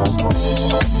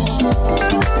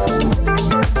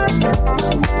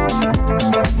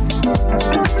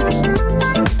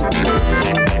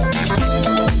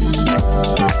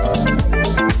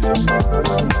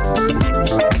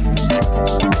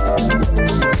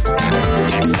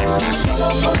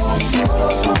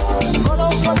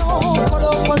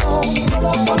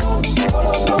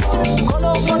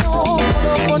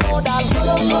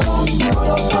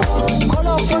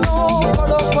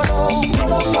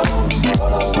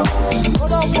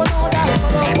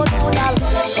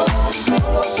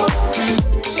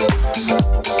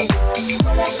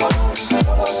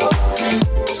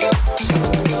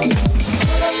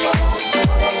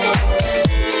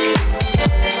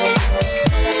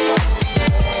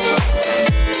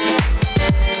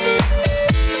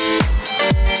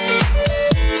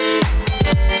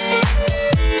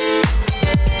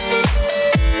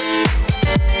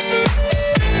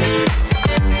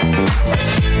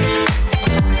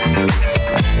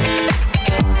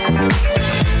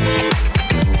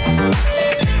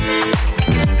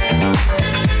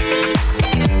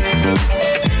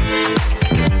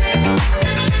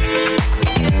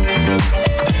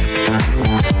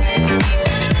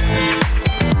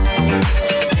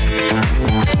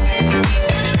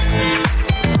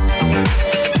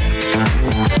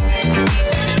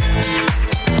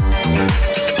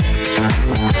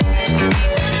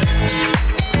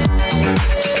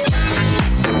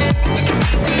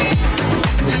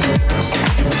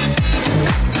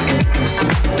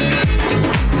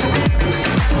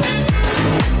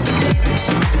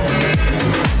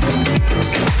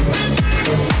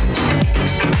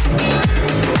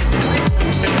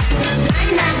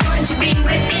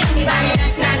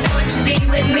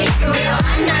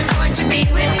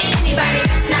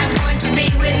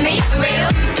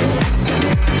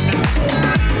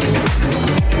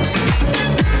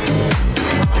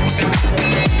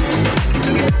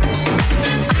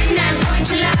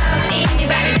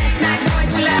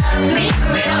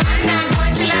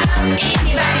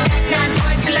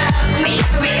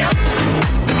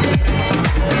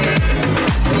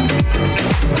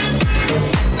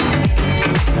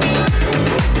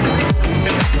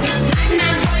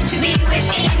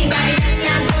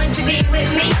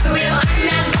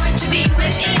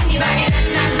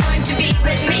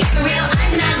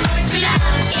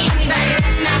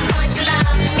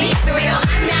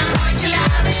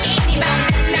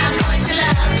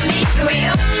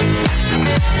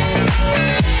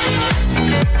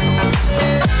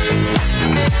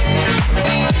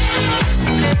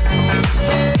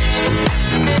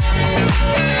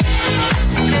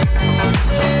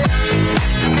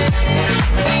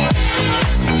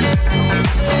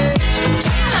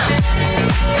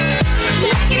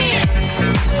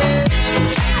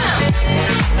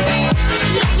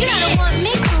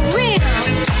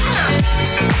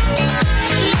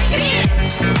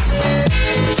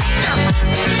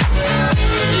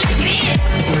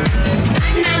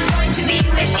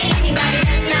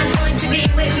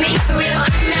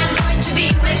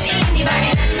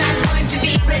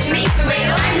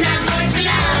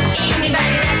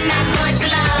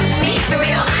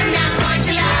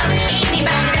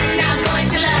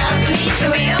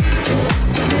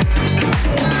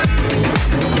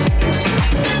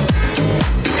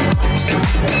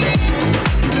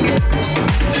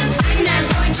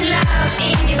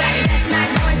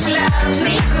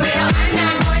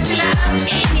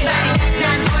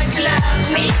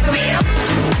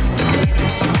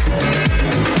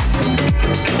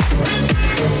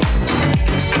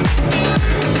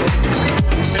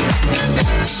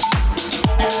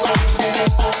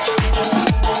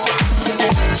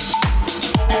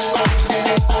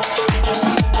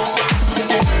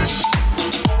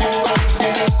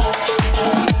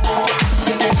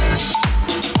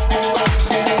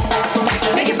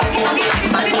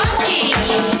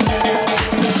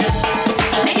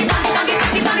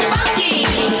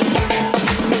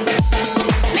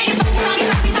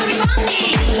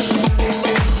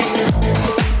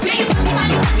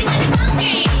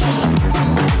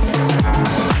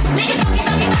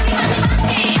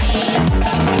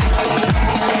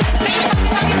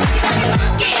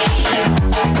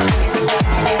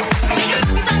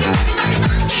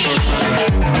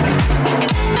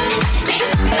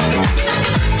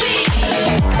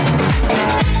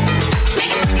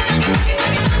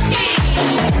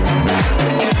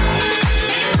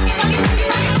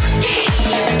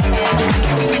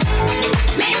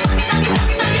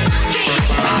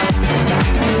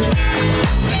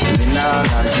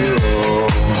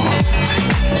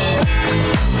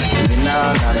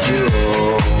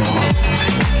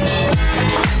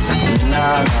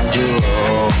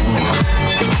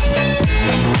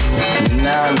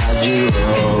 you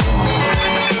roll.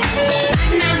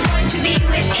 I'm not going to be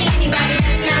with anybody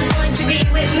that's not going to be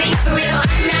with me for real.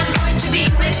 I'm not going to be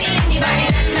with anybody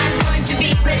that's not going to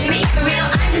be with me for real.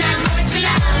 I'm not going to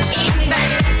love anybody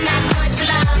that's not going to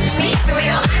love me for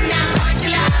real. I'm not going to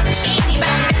love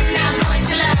anybody that's not going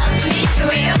to love me for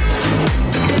real.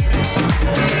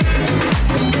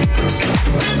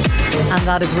 And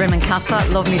that is Rim and Casa,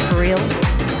 Love Me For Real,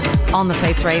 on The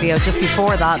Face Radio. Just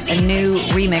before that, a new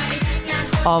remix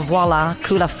of Walla,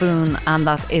 Kula Foon, and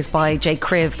that is by Jay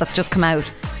Criv. That's just come out.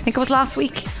 I think it was last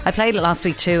week. I played it last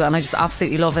week too, and I just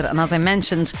absolutely love it. And as I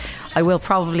mentioned, I will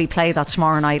probably play that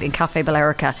tomorrow night in Cafe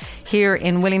Bellerica here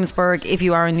in Williamsburg. If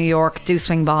you are in New York, do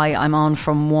swing by. I'm on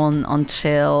from 1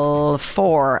 until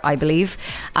 4, I believe.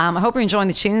 I hope you're enjoying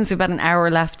the tunes. We've about an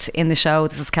hour left in the show.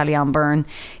 This is Kellyanne Byrne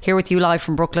here with you live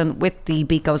from Brooklyn with The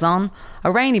Beat Goes On.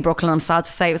 A rainy Brooklyn, I'm sad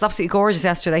to say. It was absolutely gorgeous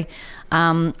yesterday.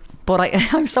 But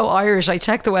I'm so Irish. I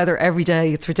check the weather every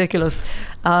day. It's ridiculous.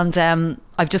 And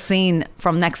I've just seen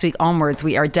from next week onwards,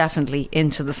 we are definitely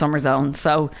into the summer zone.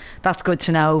 So that's good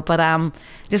to know. But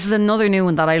this is another new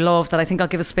one that I love that I think I'll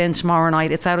give a spin tomorrow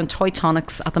night. It's out on Toy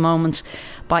Tonics at the moment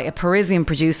by a Parisian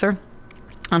producer.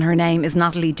 And her name is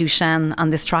Natalie Duchesne.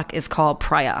 And this track is called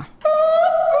Praia.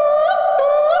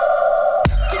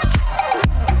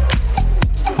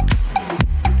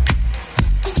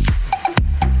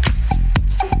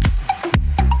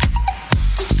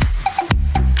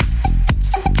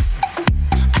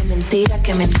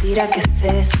 Mentira, ¿qué es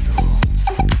eso?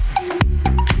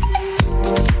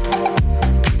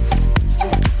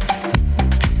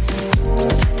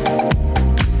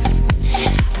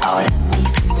 Ahora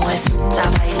mismo está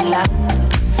bailando.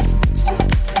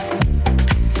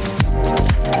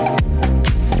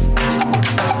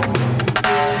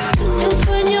 Tus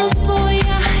sueños voy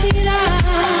a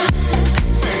girar.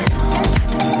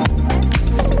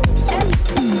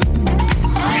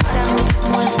 Ahora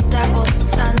mismo está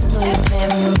gozando y me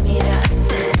mira.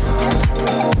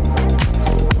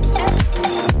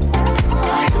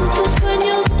 Tus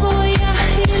sueños voy a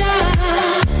girar.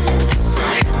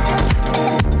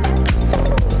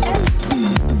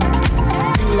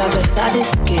 La verdad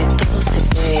es que todo se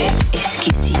ve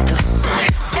exquisito.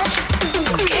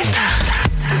 Coqueta.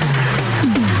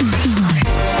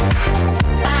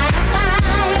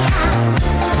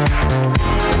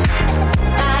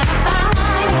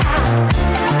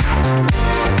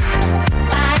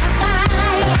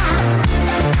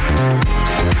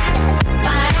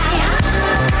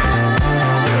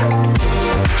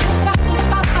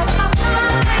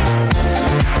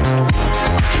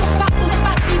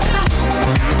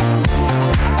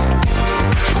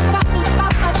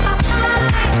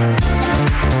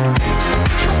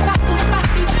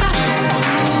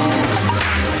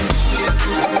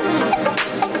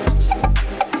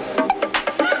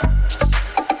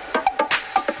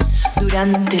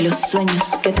 Durante los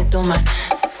sueños que te toman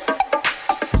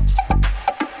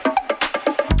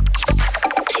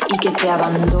y que te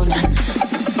abandonan,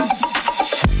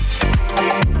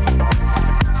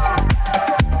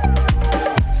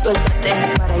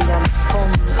 suéltate para ir al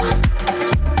fondo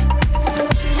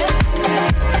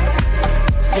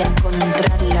y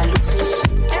encontrar la luz.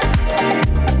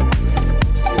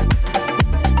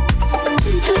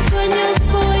 Tus sueños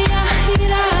voy a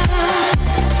girar.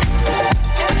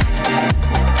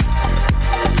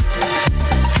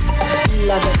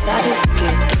 La verdad es que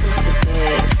todo se ve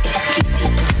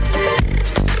exquisito.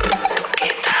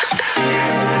 Coqueta.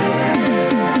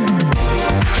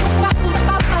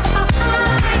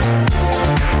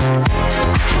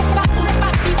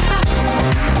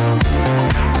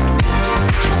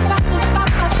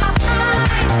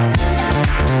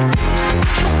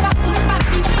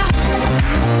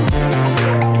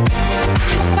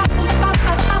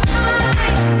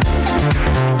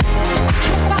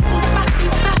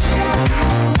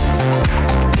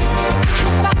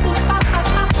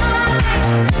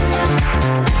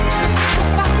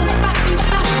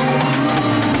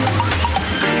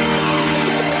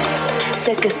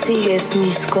 Sé que sigues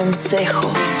mis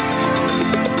consejos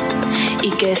y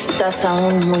que estás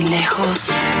aún muy lejos,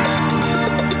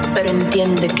 pero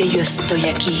entiende que yo estoy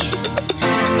aquí.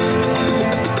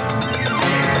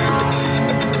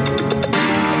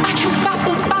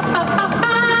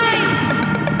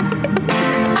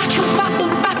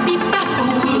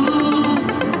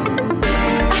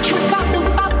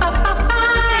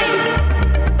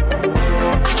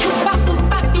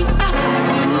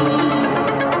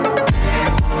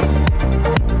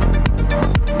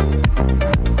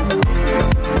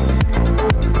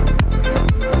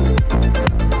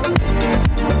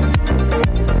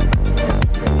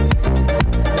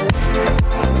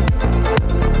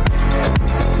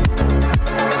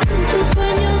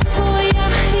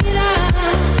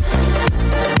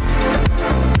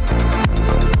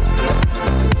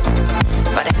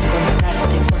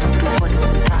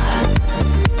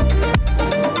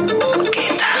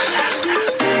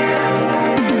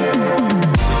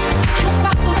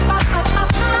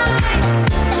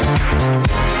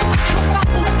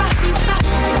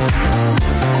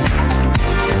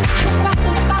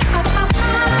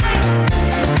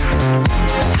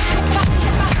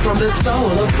 the soul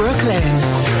of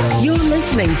Brooklyn. You're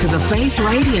listening to The Face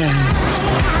Radio.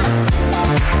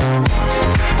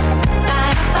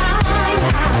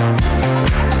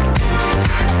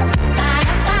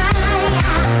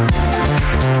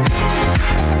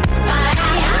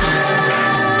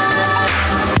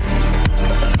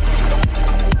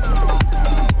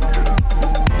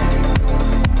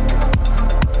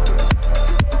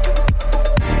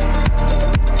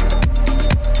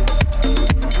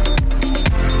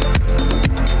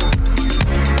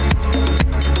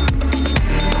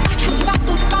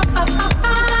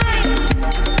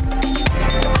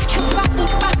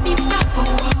 Papi,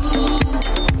 papo.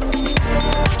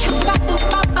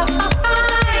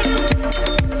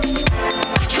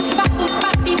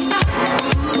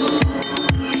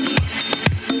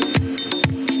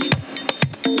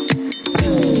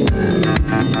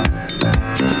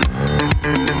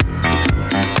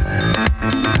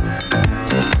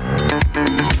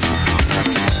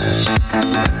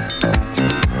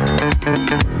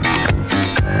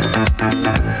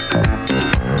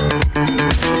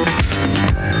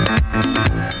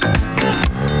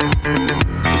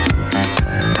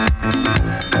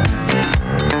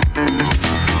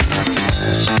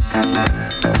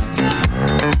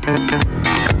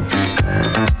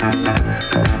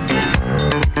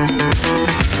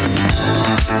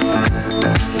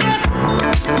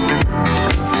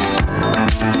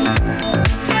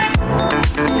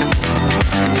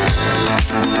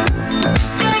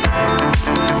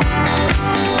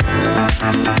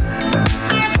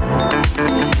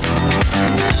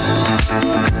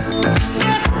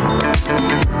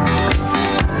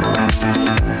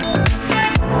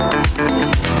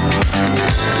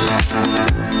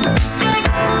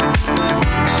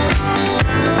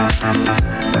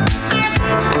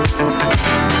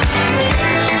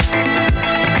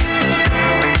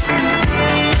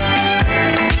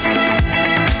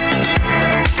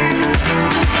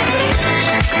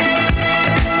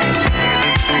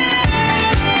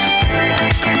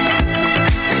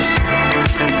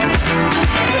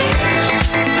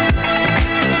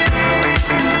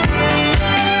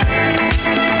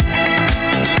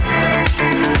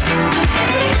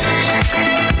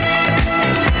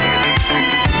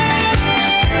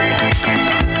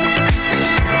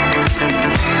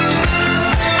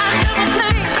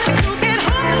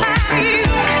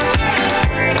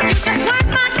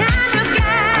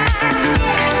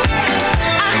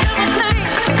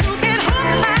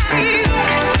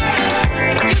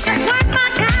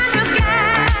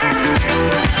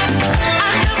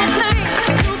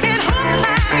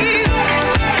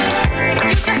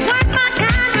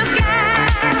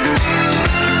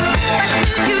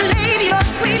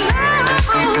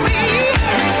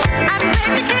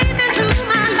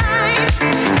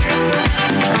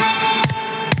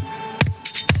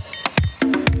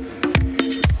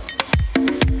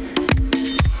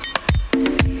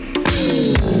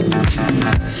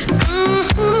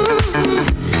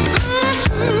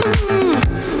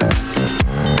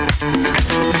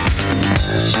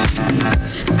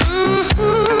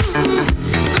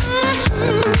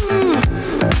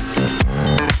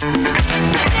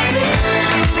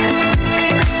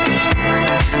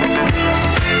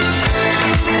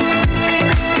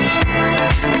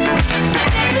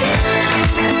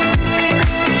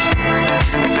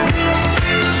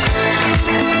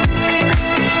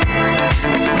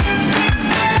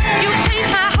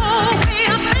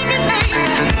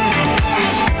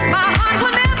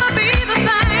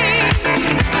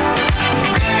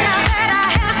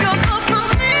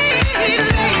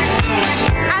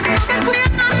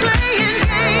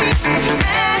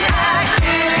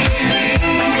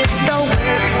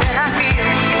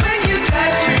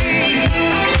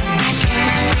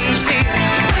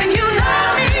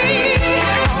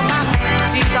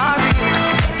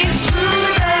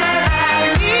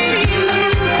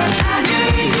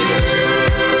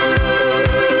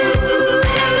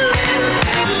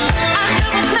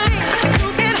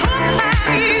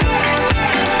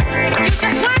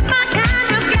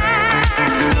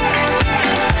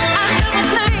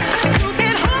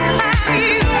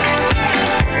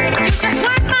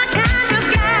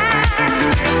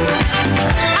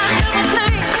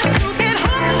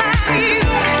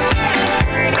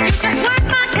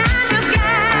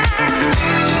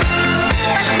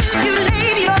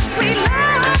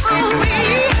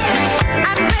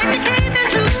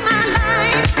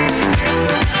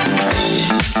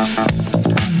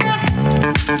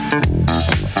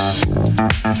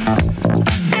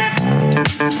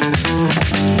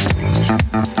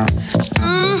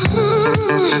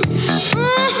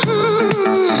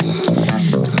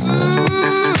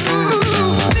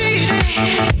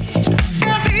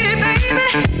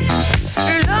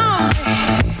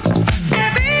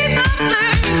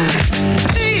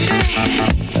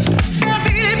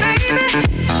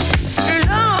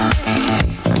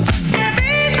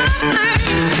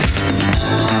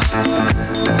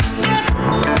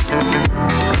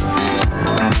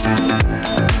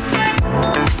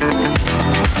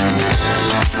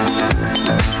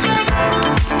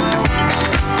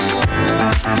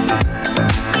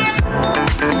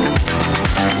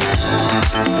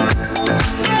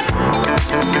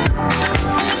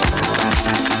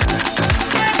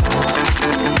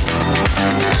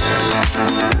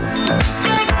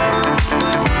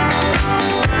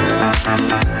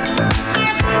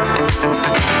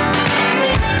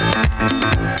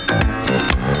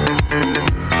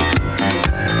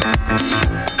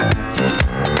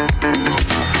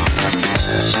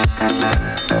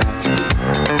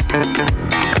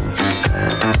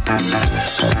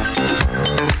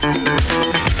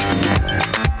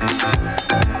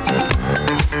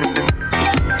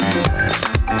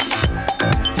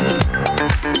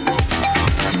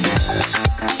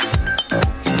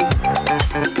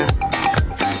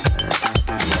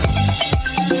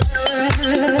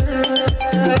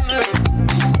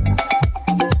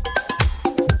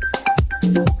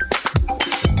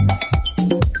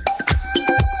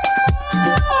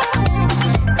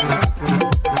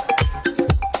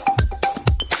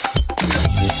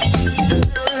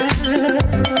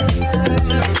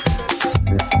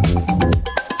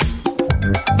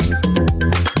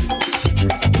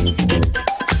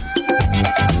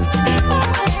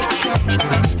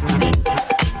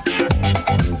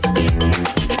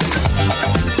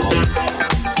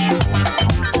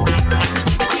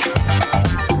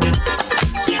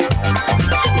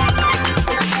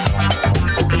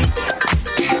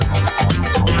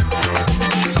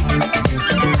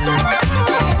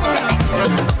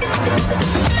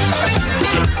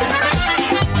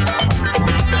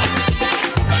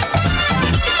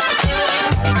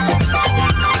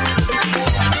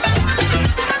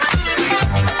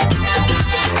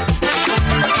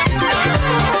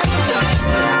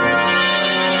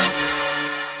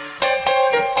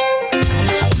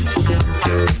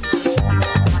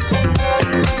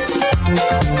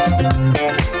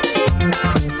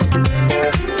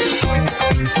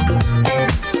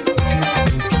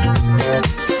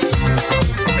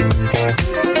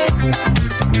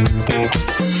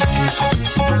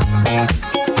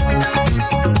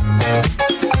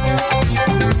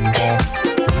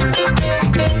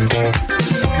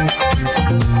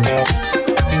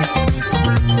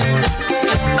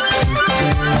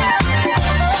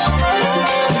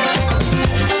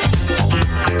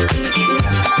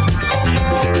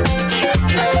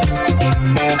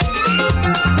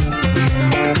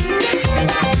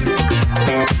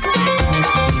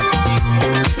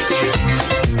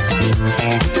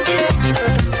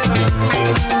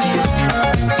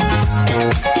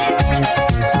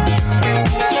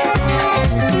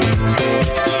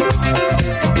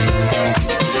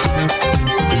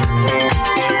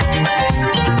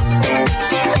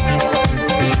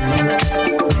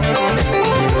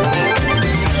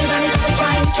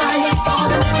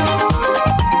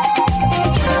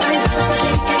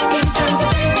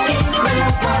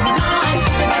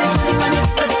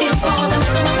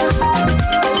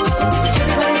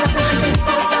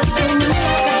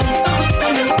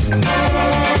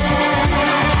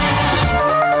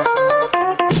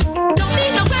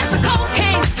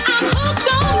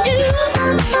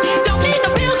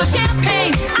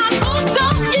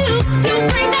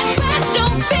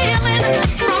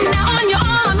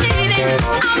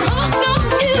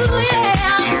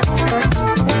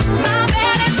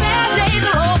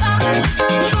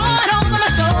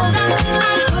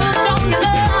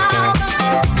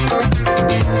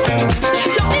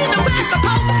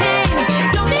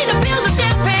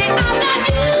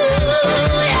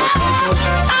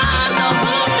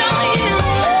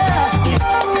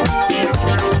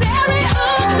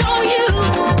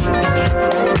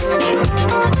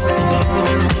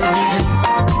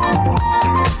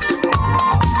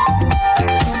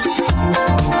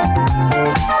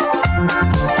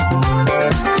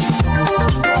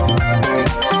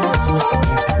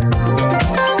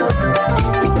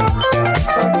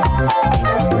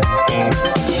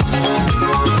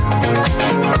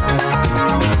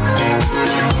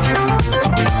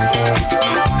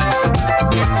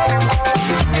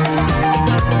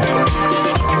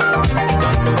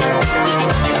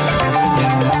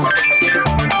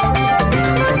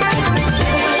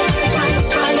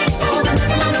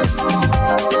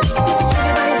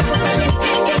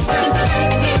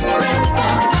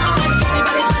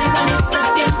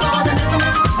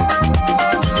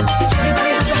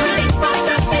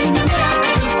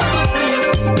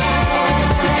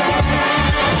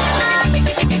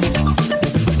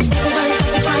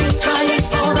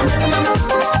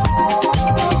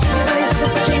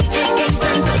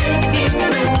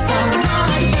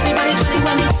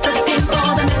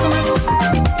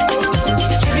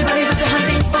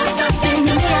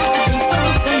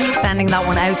 that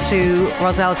one out to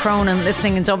Roselle Cronin,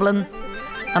 listening in Dublin.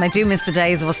 And I do miss the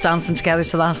days of us dancing together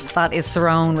to that. That is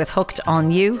Cerrone with Hooked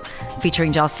on You,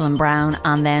 featuring Jocelyn Brown.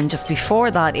 And then just before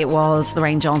that, it was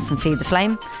Lorraine Johnson, Feed the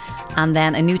Flame. And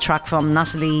then a new track from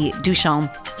Nathalie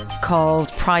Duchamp called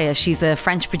Praia. She's a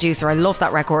French producer. I love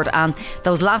that record. And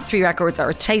those last three records are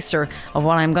a taster of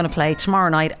what I'm going to play tomorrow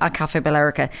night at Cafe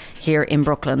Bellerica here in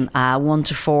Brooklyn, 1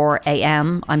 to 4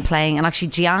 a.m. I'm playing, and actually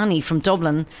Gianni from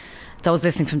Dublin, those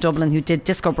listening from Dublin who did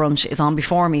Disco Brunch, is on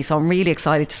before me, so I'm really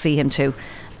excited to see him too,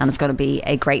 and it's going to be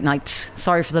a great night.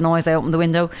 Sorry for the noise, I opened the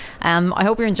window. I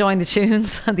hope you're enjoying the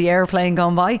tunes and the airplane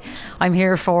going by. I'm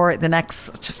here for the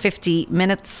next 50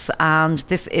 minutes, and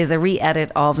this is a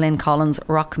re-edit of Lynn Collins'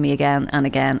 Rock Me Again and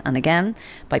Again and Again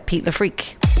by Pete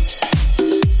LaFreak.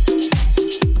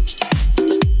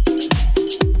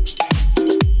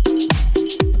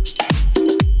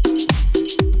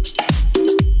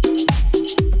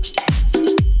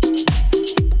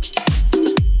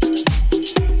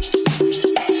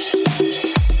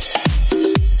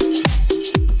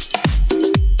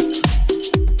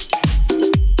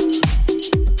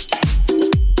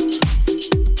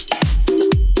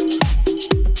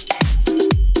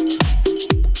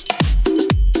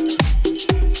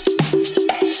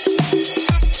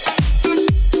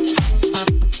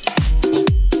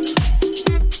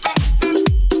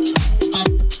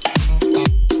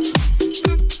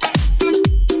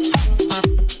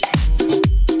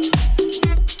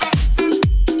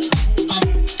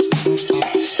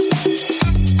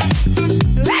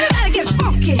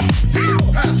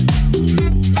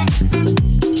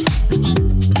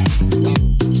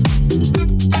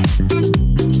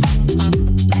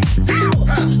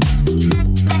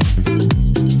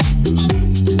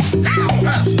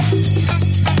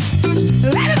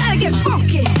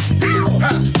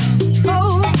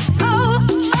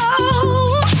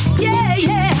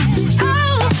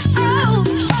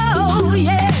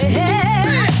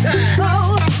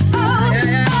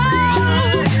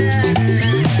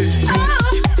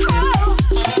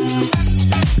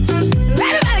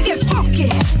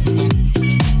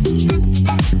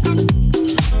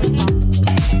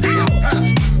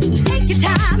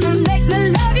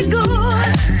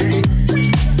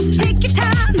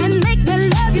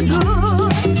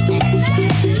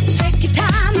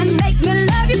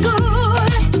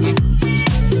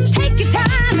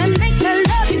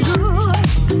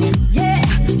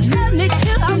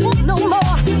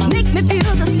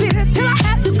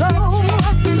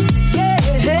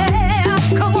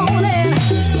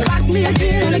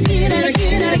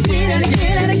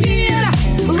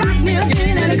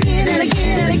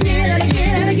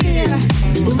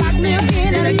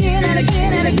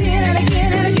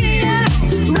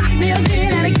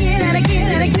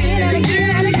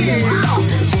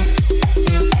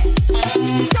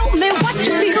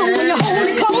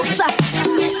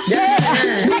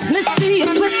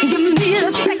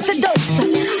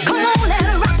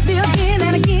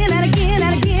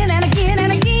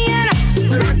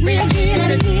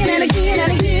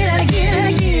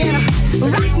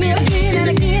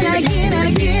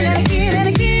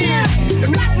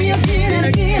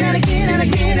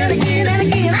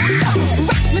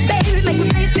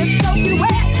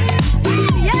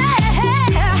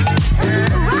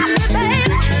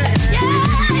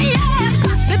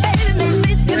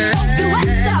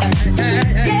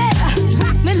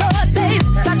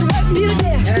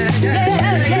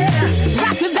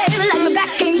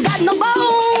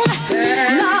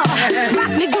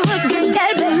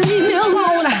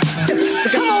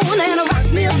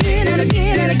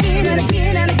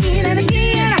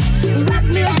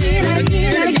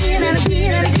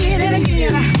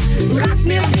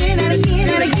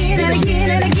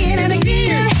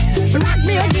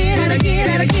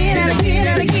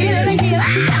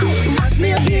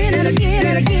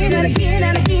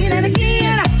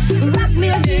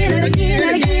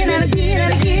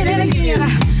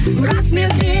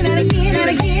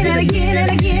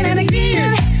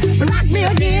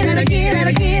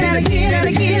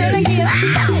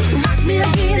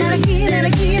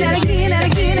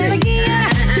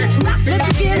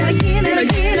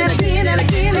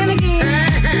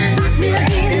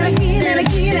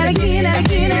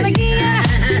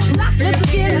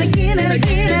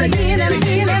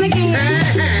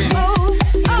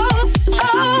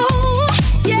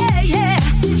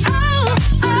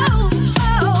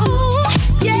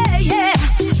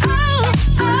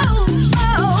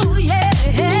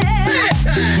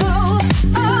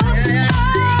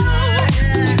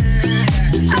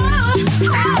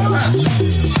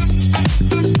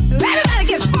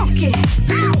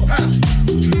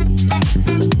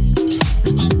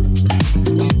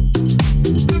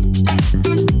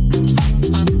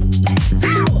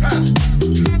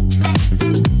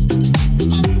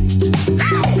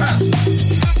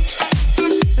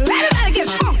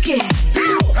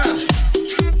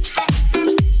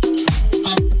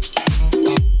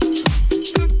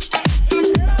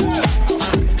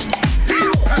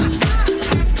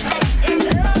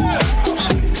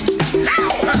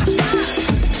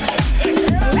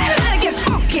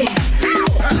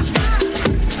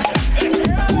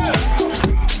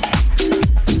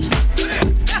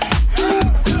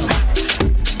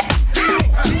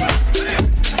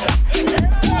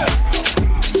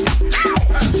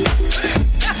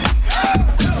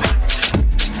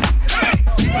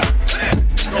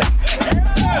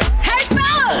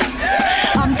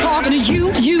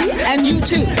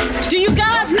 to. Do you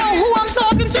guys know who I'm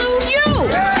talking to? You!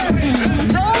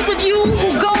 Those of you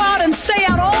who go out and stay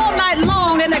out all night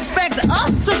long and expect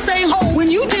us to stay home when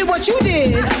you did what you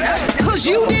did, because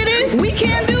you did it, we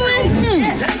can't do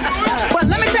it. But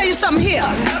let me tell you something here.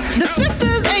 The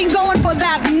sisters ain't going for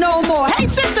that no more. Hey,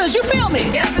 sisters, you feel me?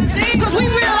 Because we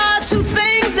realize two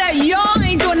things, that y'all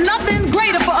ain't doing nothing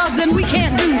greater for us than we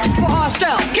can't do for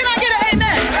ourselves. Can I get an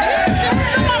amen?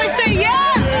 Somebody say yeah.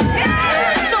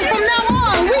 So from now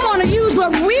on, we're going to use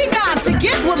what we got to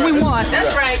get what we want.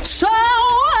 That's right. So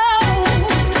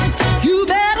you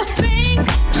better think.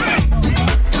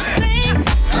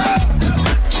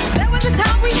 There was a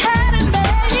time we had it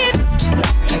made.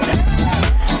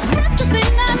 That's the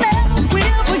thing I never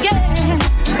will forget.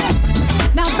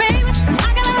 Now, baby, I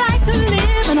got a right to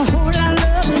live and a whole lot of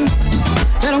loving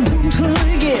that a woman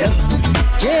could give.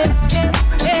 Yeah.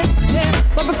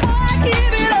 But before I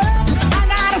give it up, I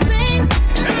gotta think.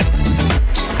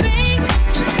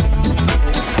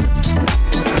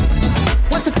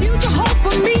 What's the future hold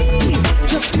for me?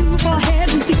 Just too far ahead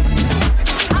to see.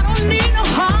 I don't need no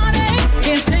heartache,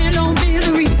 can't stand on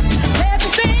misery. Let me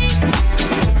think.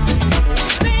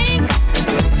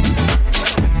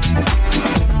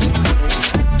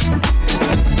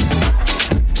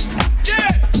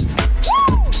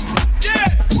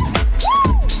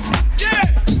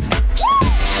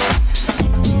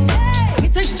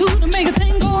 It takes two to make a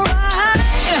thing go right.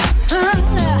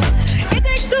 It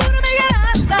takes two to make it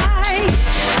outside.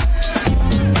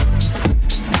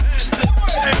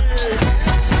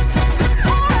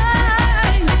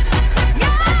 Alright.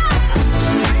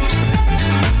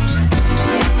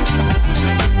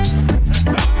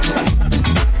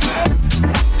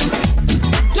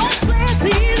 Don't say it's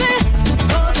easy,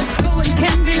 'cause the going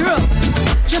can be rough.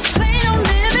 Just plain on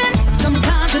living,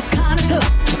 sometimes it's kinda tough.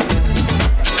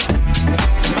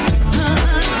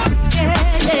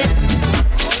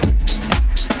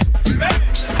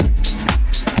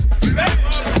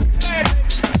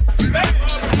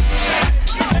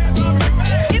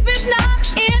 If it's not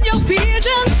in your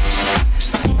vision,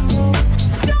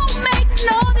 don't make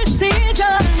no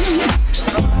decision.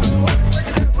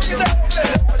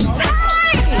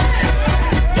 Hey!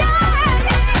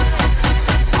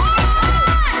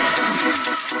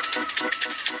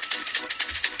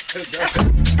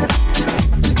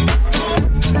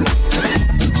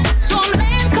 So I'm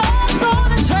laying cards on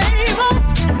the table.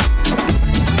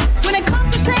 When it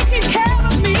comes to taking care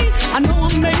of me, I know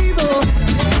I'm able.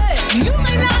 Hey, you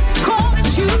may not call it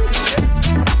you,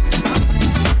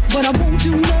 but I won't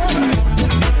do nothing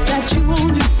that you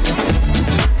won't do.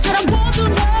 Said I won't do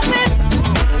nothing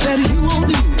that you won't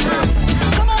do.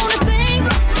 Come on and think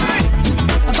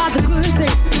about the good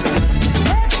thing.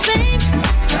 Let's think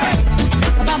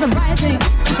about the right thing.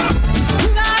 You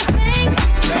got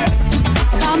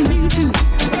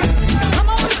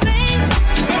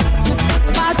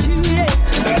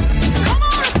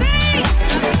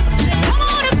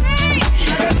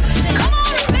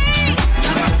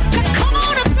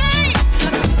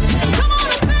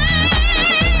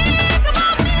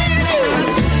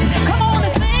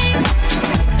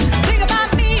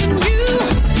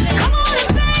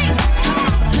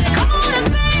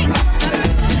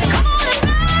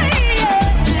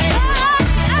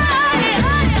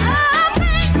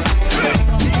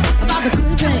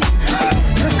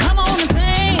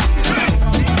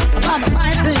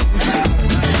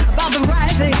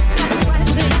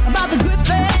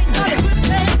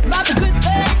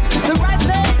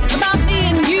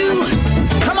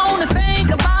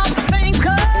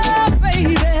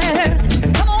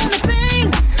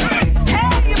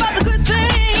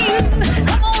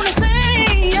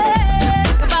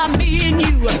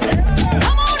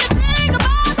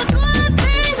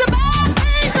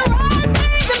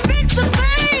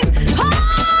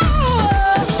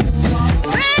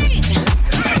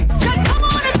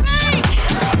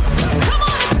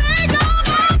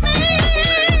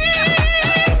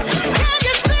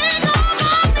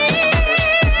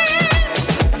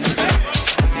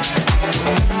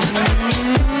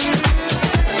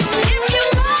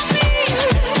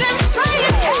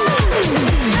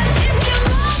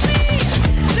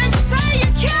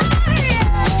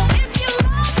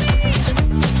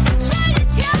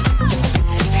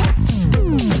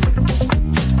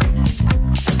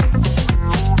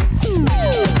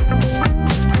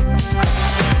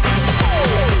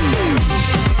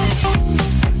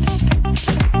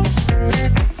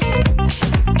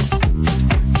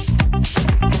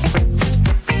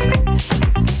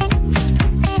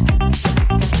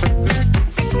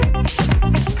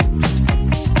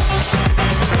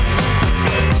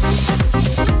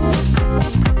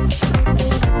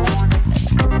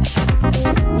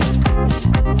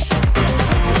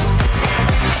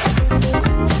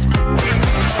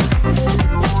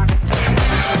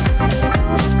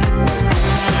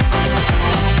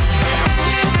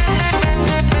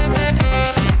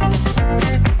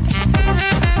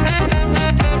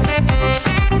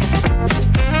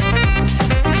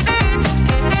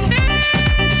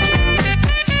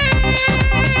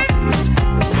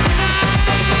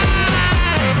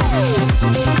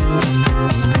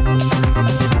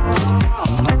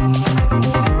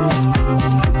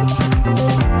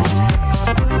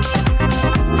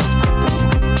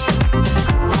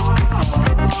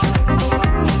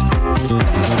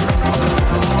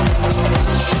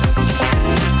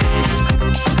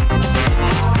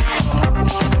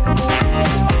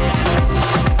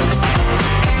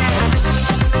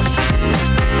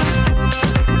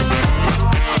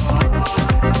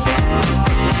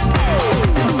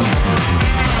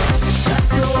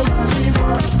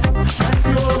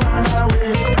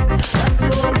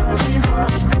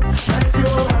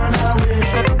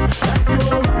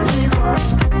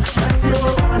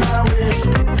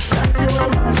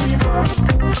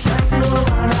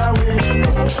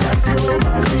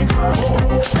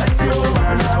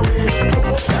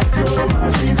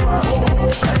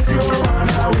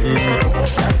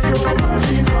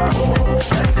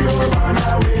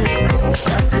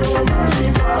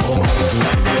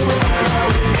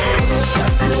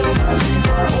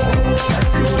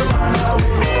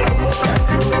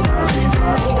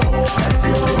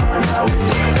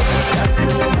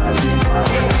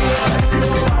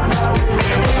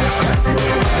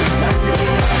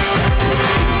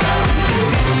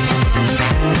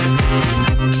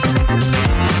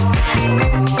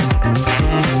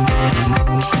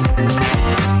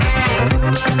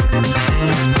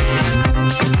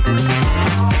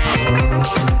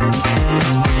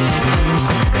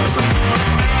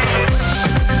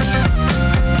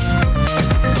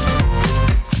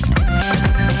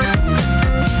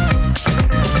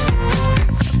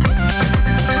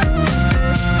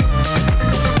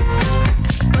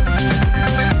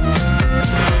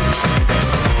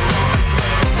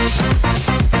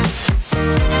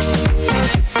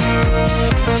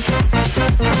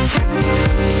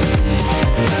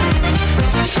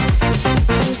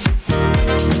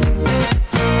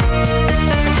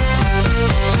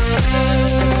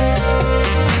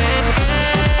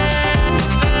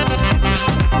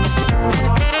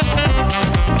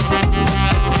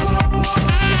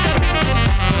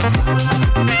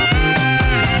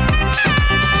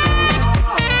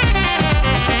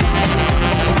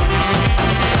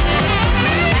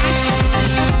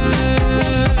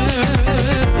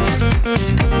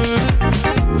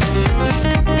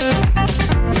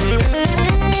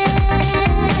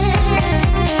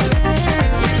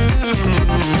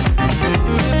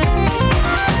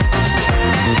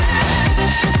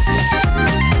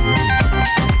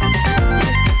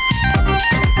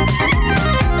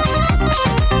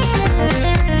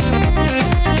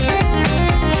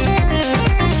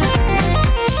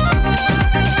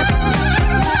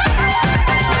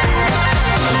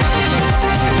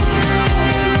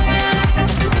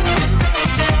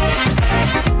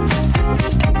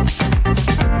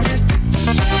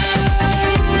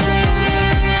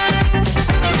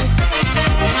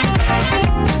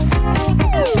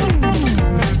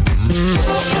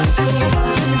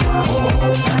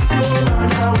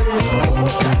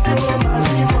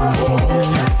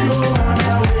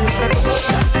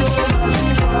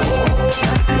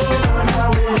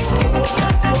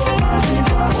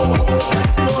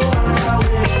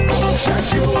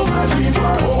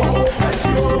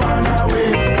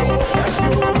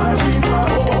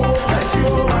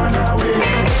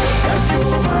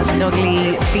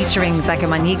featuring Zeka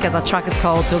Manika. That track is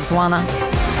called Dogswana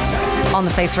on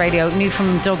the Face Radio. New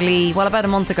from Doug Lee, well, about a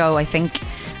month ago, I think.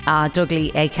 Doug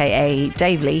Lee, aka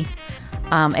Dave Lee,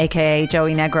 aka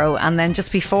Joey Negro. And then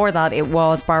just before that, it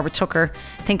was Barbara Tucker.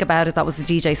 Think About It, that was the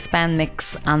DJ Spen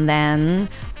mix. And then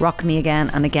Rock Me Again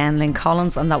and Again, Lynn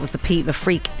Collins, and that was the Pete the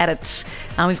Freak edit.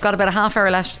 And we've got about a half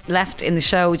hour left in the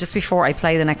show. Just before I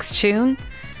play the next tune,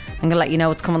 I'm going to let you know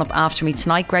what's coming up after me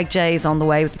tonight. Greg J is on the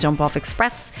way with the Jump Off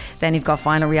Express. Then you've got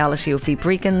Final Reality with Pete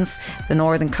Breekins, the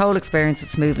Northern Coal Experience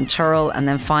with Smooth and Churl, and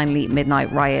then finally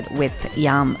Midnight Riot with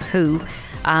Yam Who.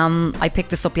 I picked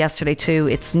this up yesterday too.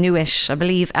 It's newish, I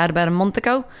believe, out about a month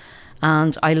ago.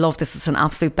 And I love this. It's an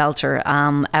absolute belter.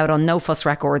 Out on No Fuss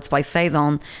Records by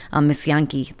Saison and Miss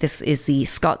Yankee. This is the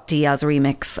Scott Diaz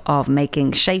remix of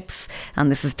Making Shapes.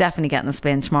 And this is definitely getting a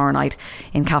spin tomorrow night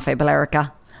in Cafe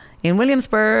Bellerica in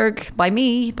Williamsburg, by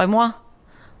me, by moi.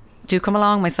 Do come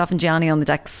along, myself and Gianni on the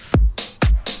decks.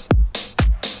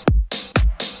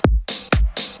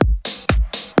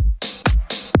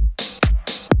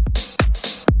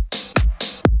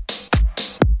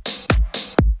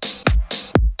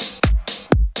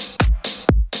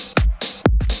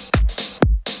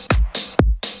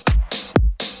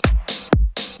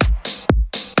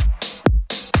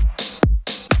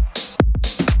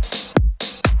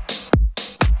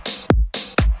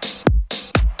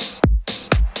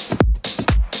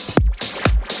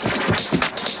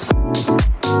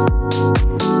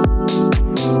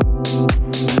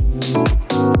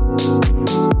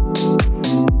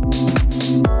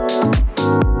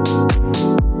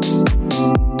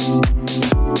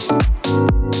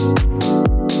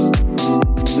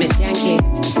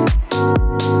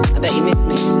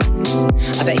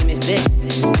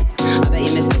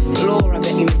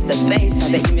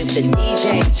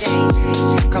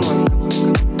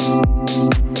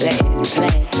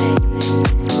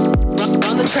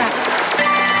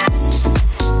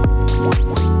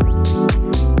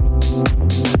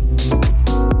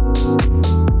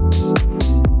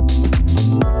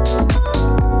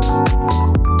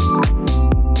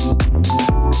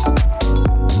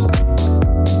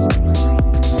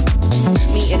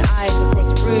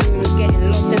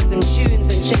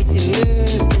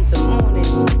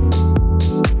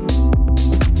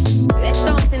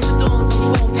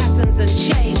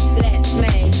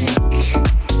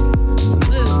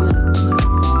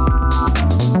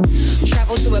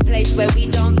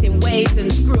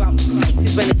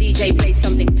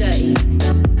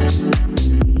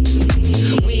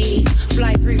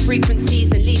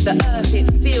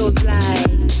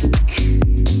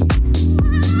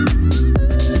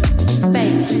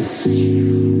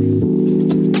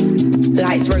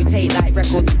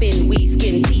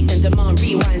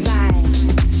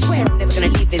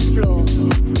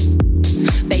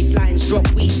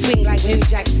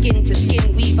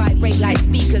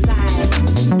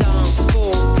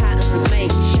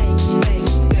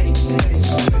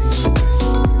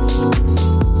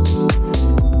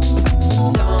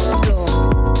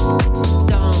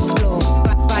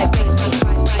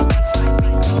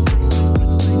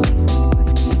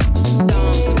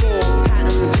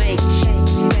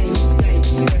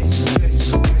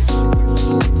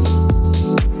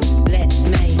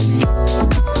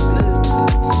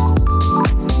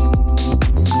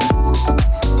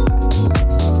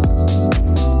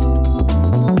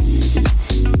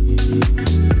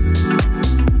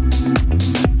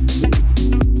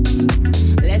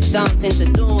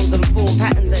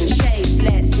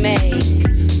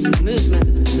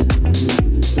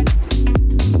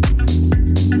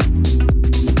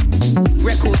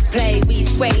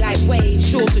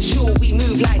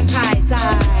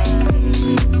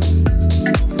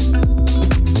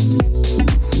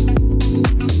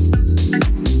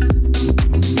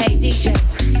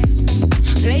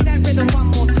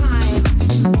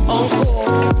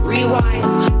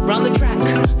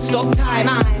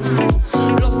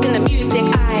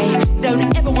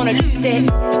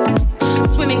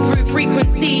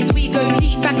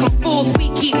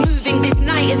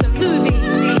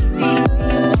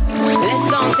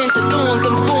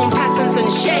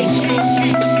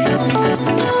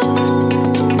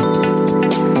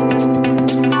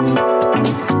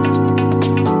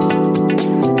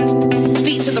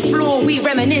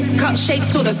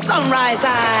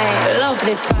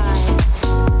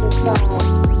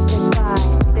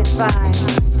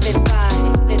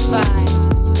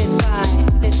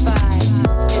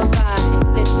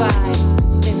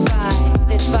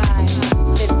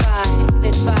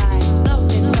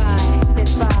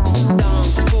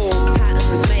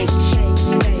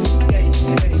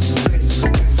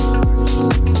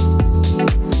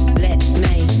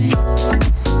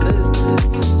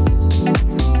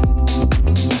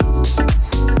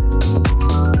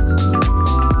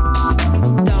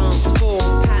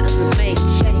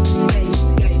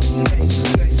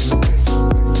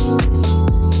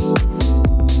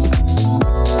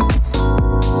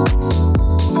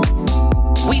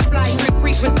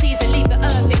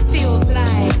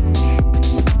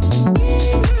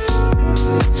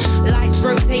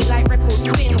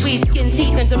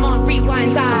 demand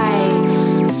rewinds.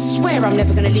 I swear I'm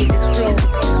never gonna leave this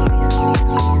floor.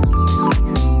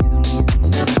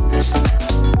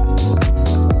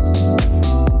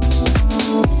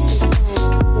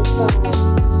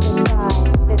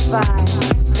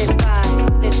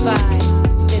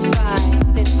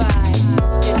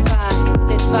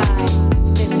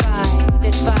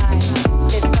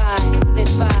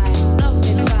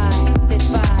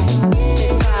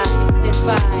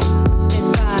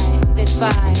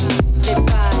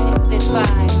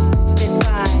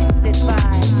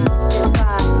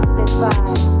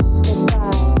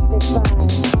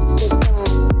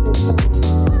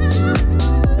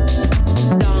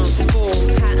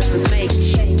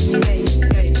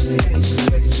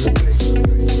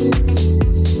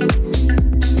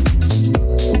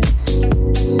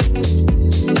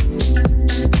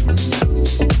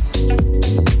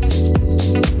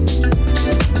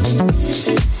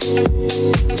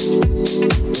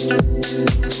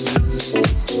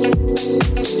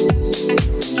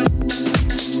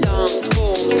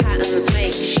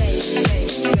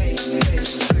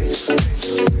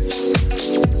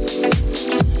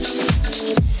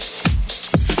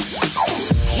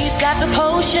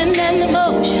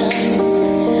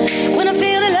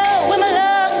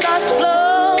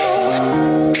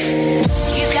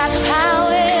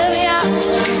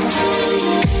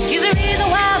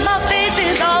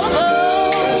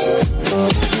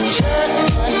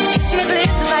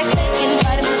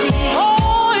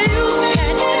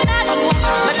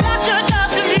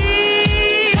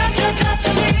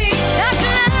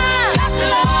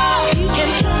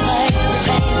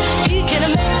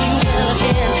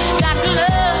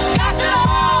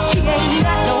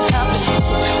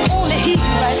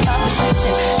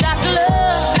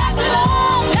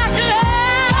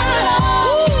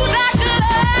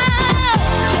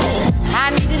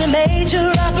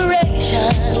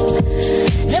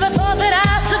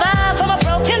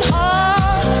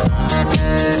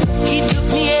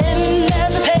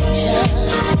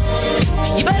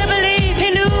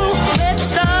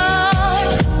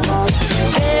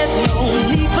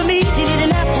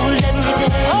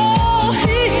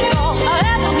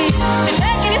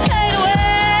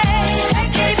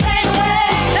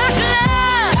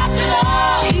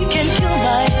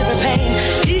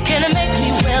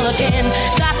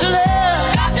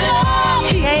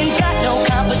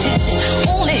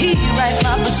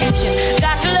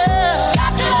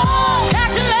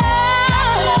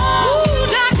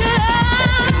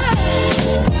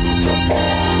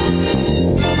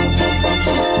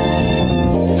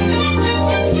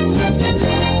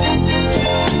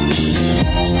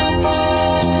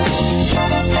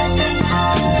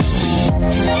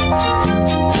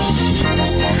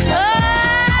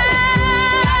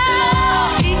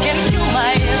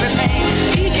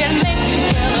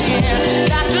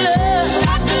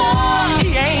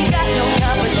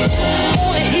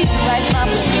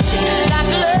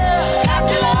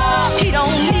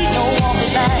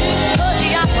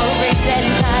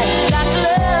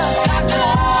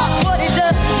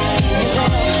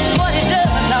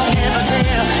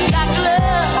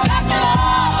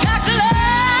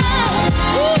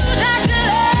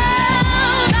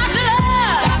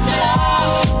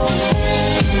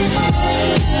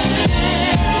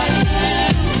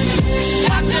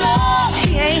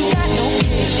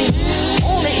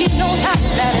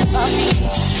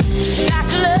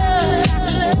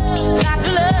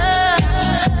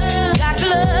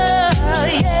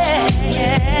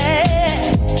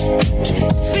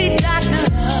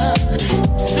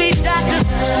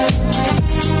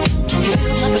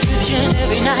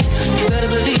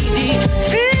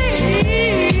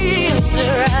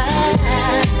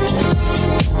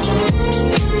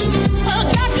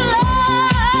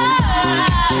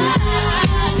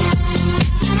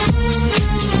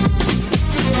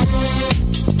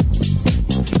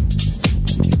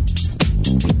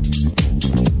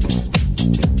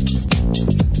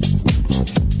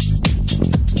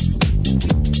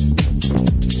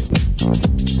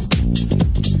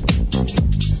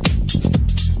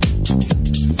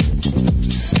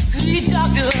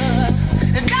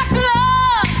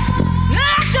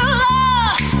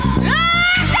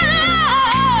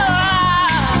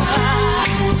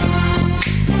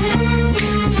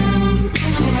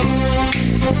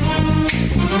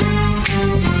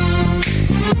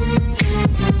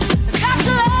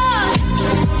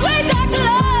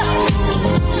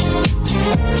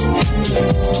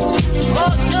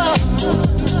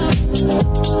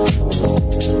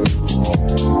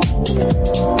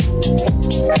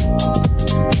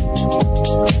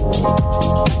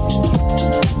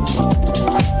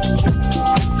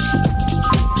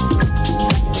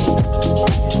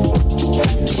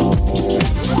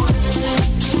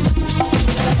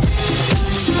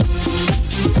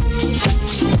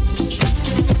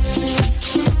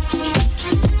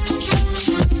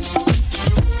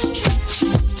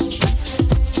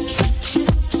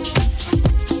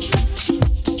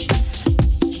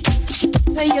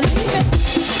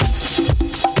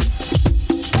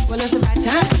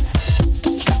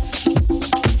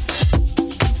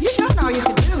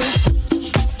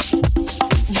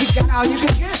 all you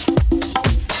can get.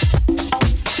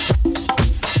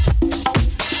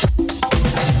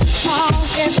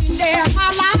 Every day of my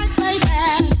life,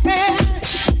 baby,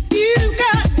 you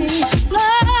got me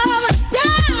loving,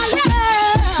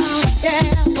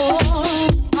 yeah. Oh,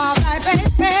 all right,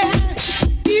 baby,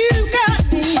 you got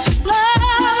me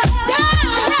loving,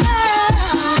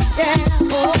 yeah.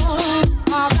 Oh,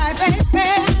 all right, baby,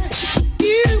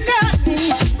 you got me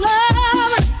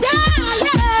loving,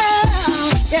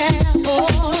 yeah.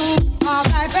 Oh.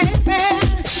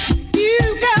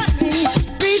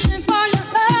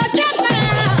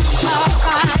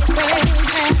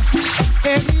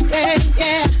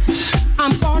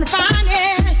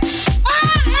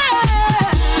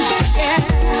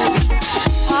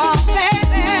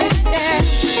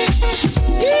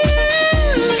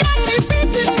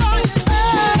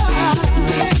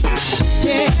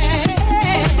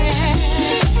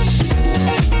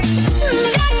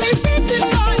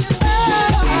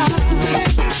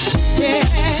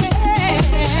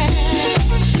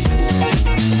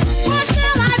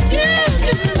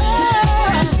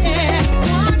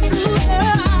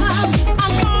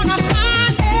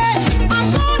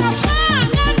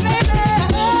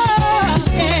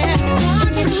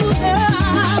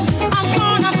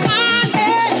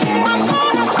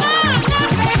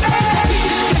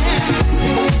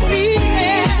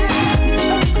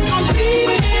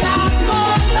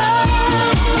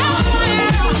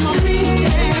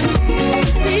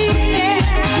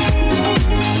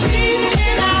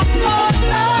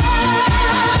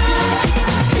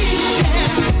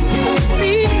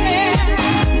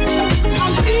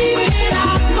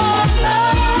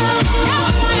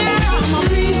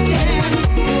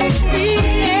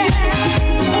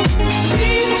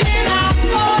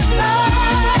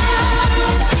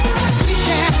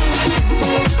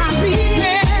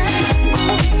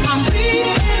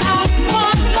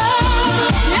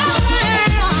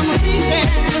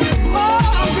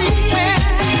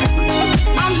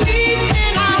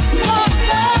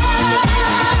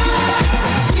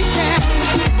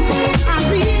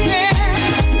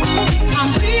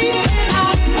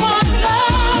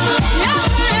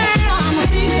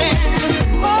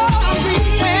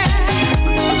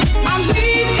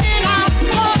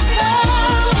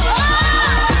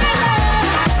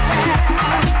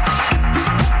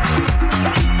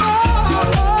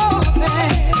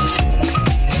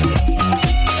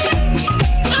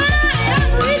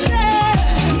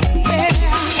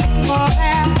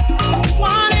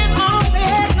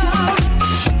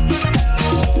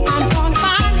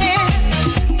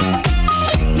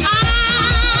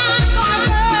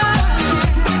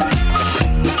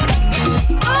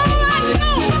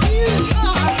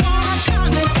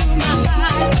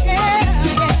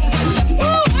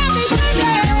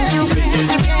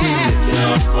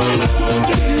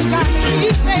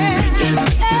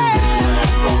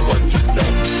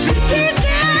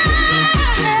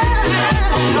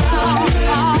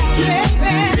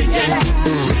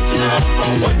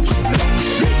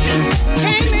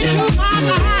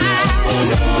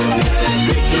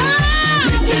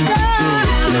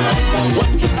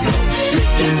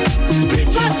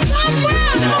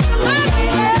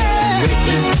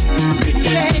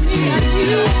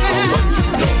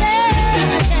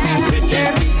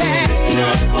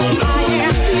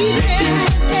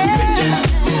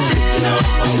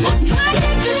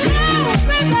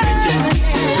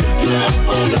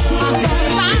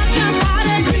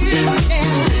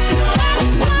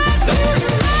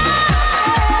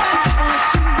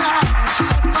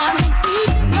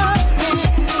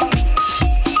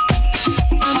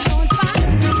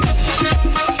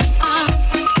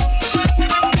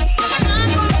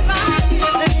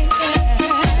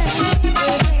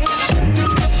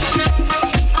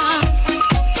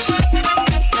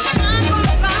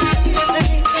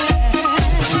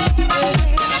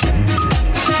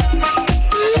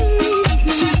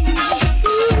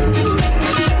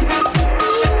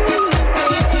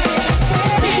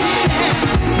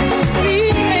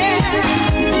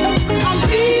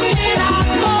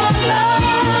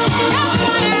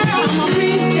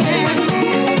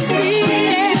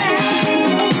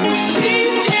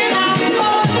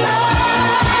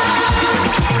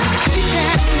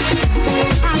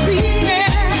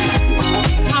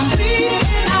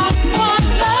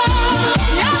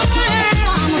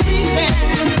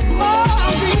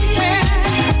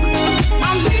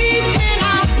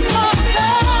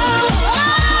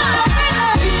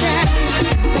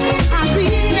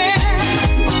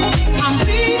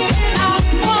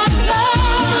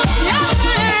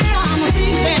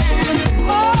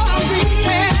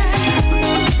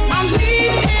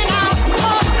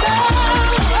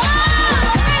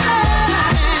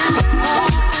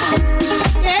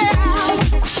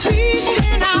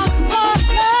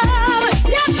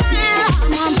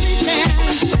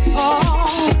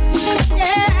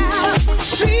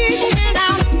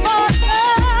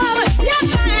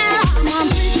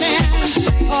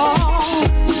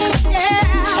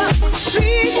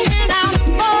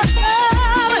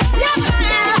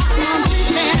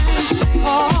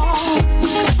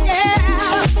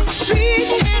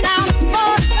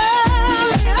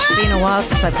 a while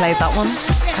since I played that one.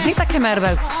 I think that came out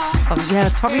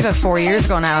it's probably about 4 years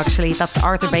ago now, actually. That's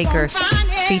Arthur Baker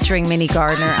featuring Minnie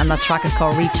Gardner, and that track is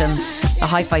called Reachin', a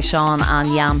Hi-Fi Sean and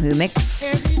Yamhoo mix.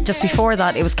 Just before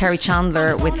that, it was Kerry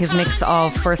Chandler with his mix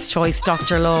of First Choice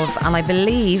Dr. Love, and I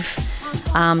believe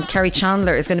Kerry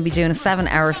Chandler is going to be doing a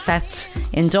 7-hour set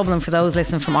in Dublin for those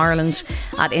listening from Ireland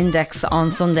at Index on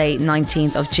Sunday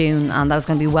 19th of June, and that's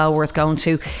going to be well worth going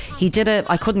to.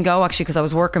 I couldn't go actually because I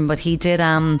was working, but he did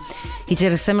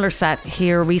a similar set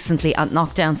here recently at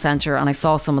Knockdown Centre, and I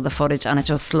saw some of the footage and it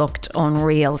just looked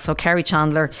unreal. So Kerry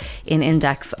Chandler in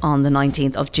Index on the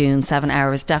 19th of June, 7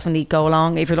 hours. Definitely go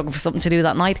along if you're looking for something to do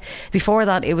that night. Before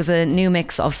that, it was a new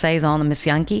mix of Saison and Miss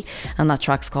Yankee, and that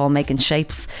track's called Making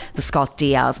Shapes, the Scott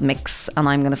Diaz mix, and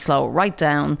I'm going to slow right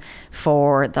down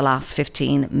for the last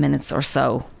 15 minutes or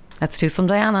so. Let's do some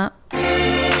Diana.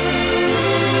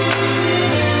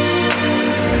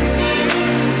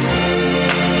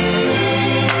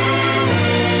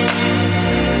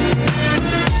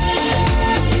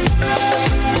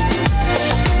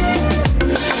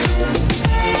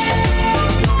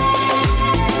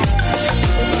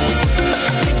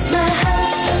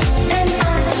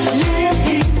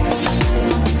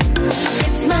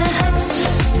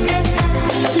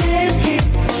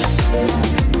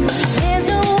 There's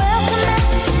a welcome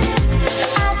mat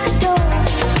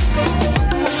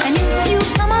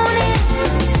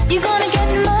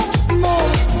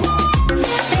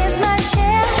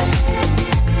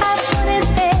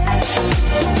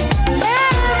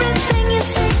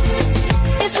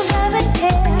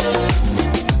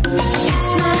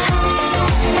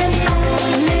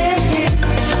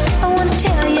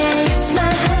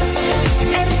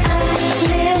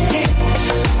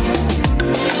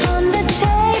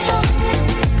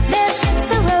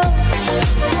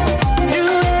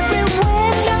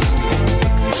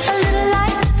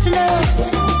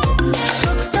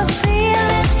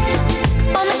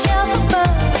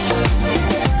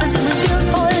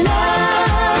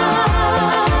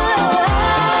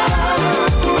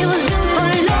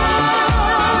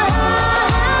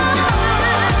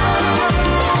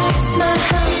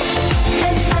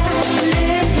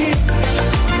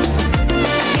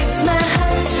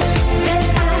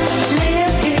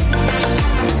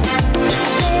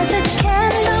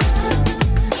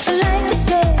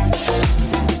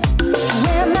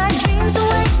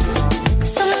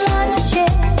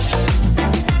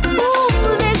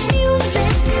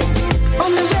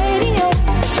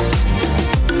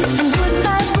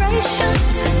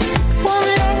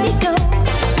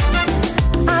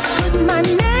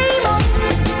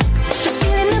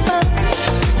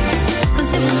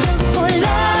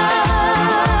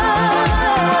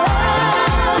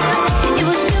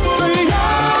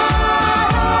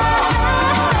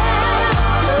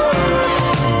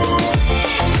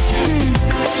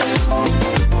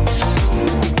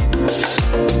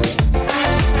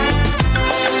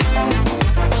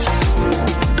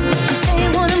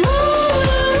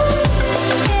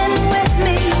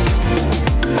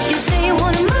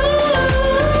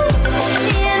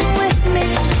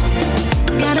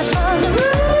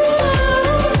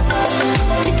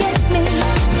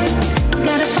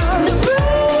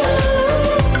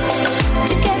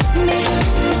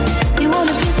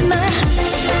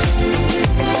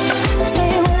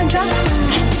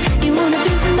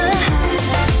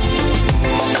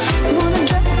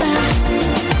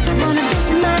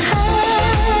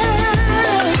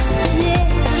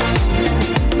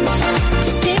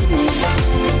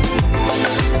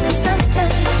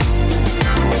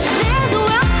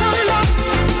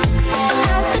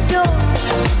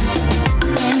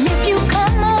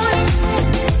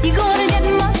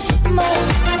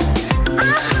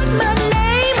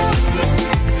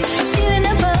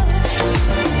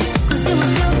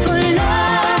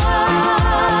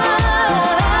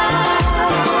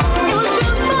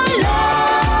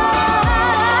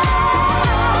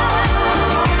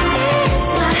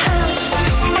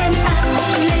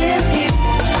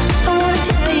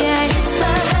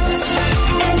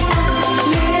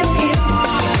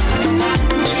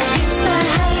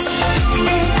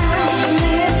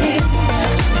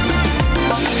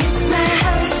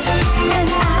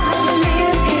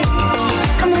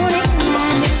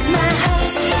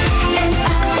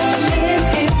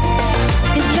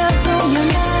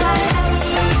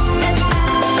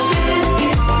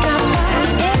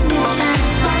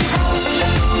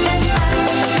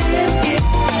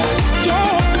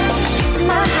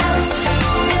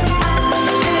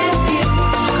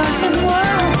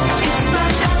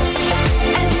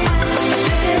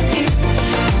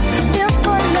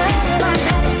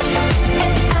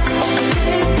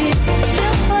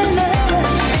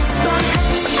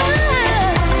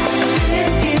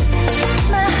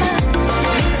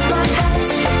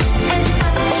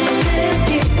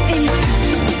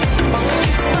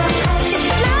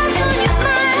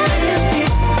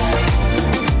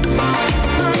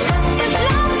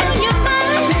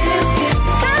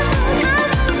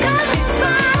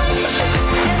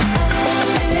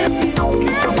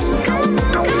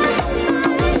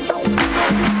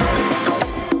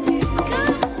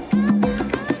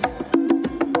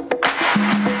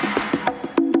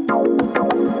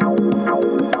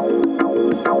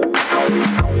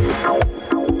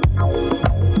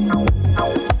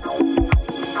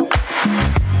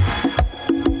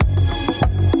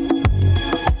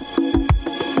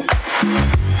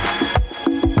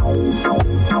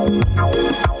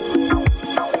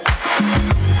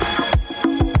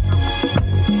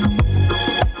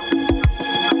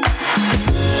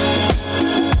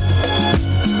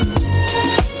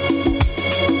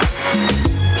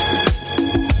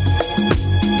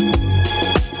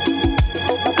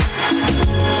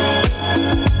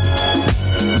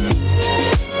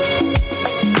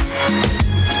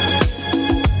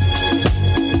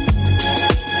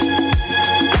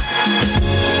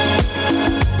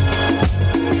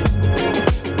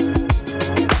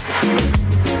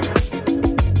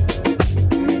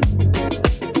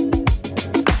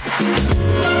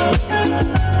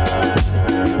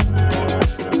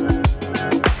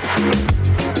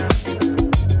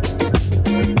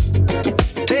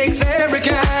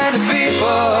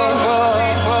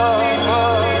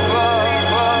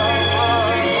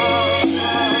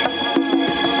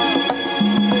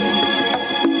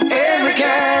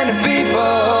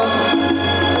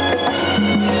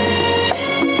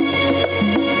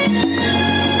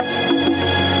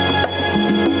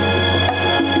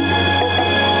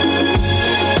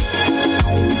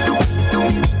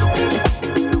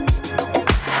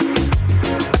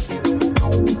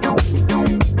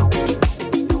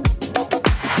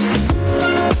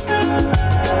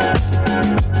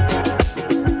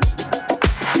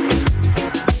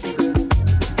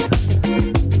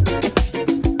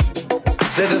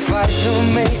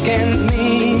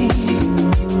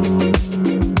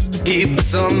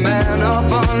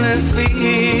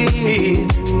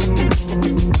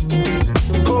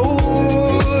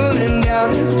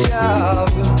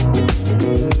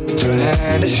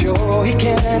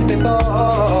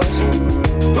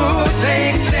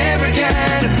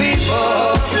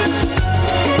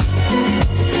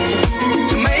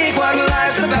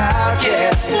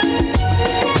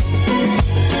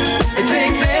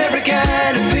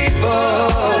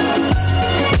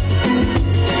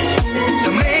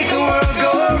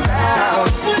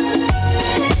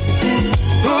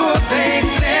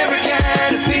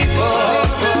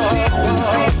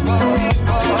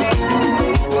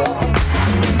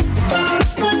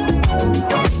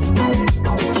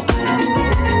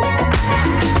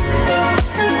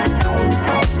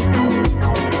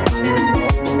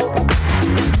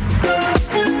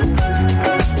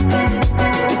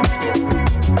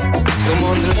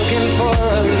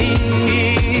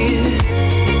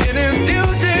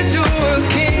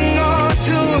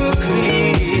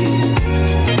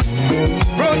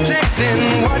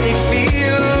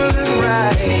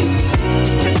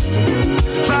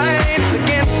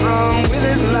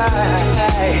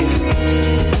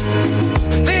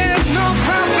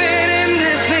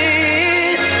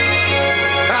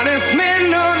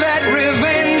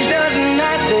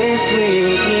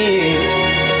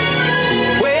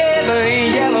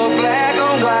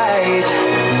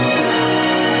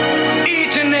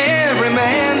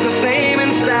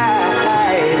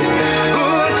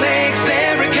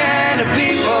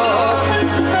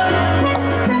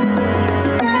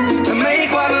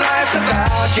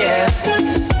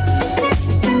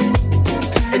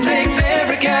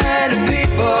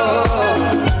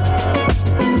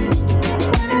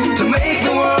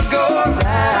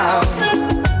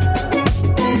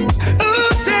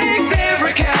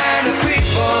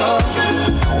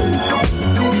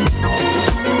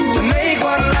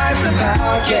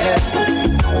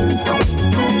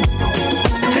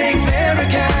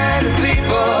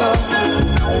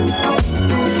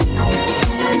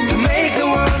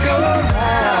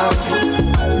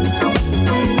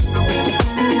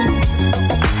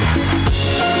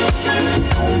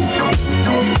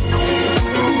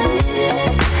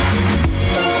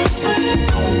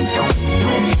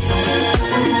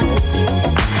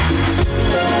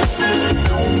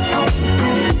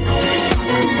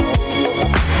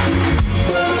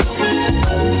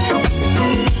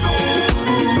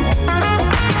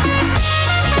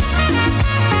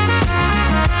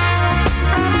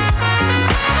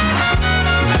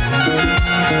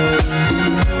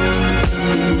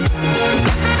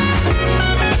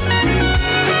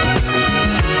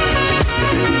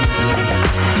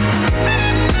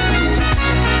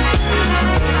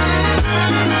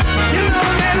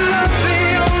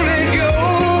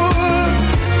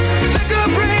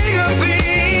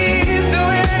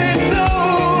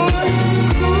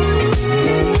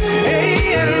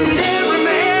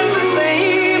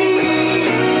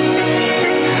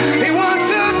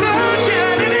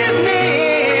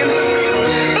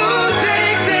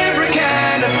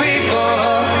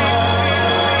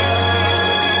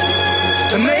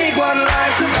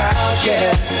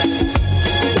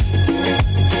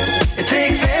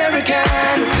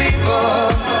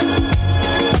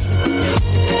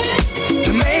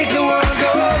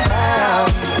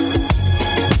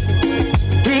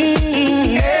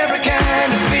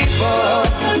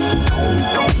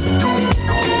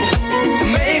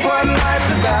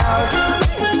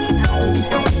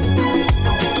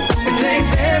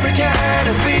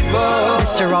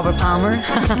Mr. Robert Palmer.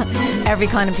 Every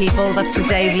Kind of People. That's the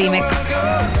Dave Lee mix.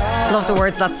 Love the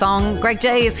words of that song. Greg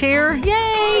J is here.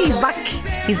 Yay! He's back.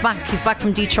 He's back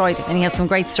from Detroit, and he has some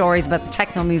great stories about the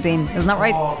Techno Museum. Isn't that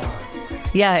right?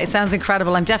 Yeah, it sounds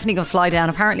incredible. I'm definitely going to fly down.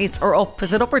 Apparently it's, or up.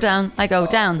 Is it up or down? I go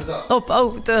down. Up.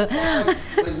 Oh, duh.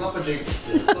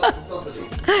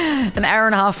 An hour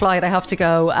and a half flight. I have to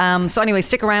go. So anyway,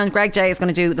 stick around. Greg J is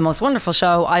going to do the most wonderful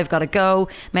show. I've got to go.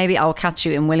 Maybe I'll catch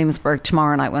you in Williamsburg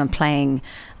tomorrow night when I'm playing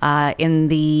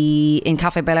in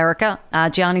Cafe Bellerica.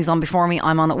 Gianni's on before me.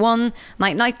 I'm on at 1.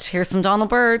 Night. Here's some Donald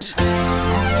Byrd.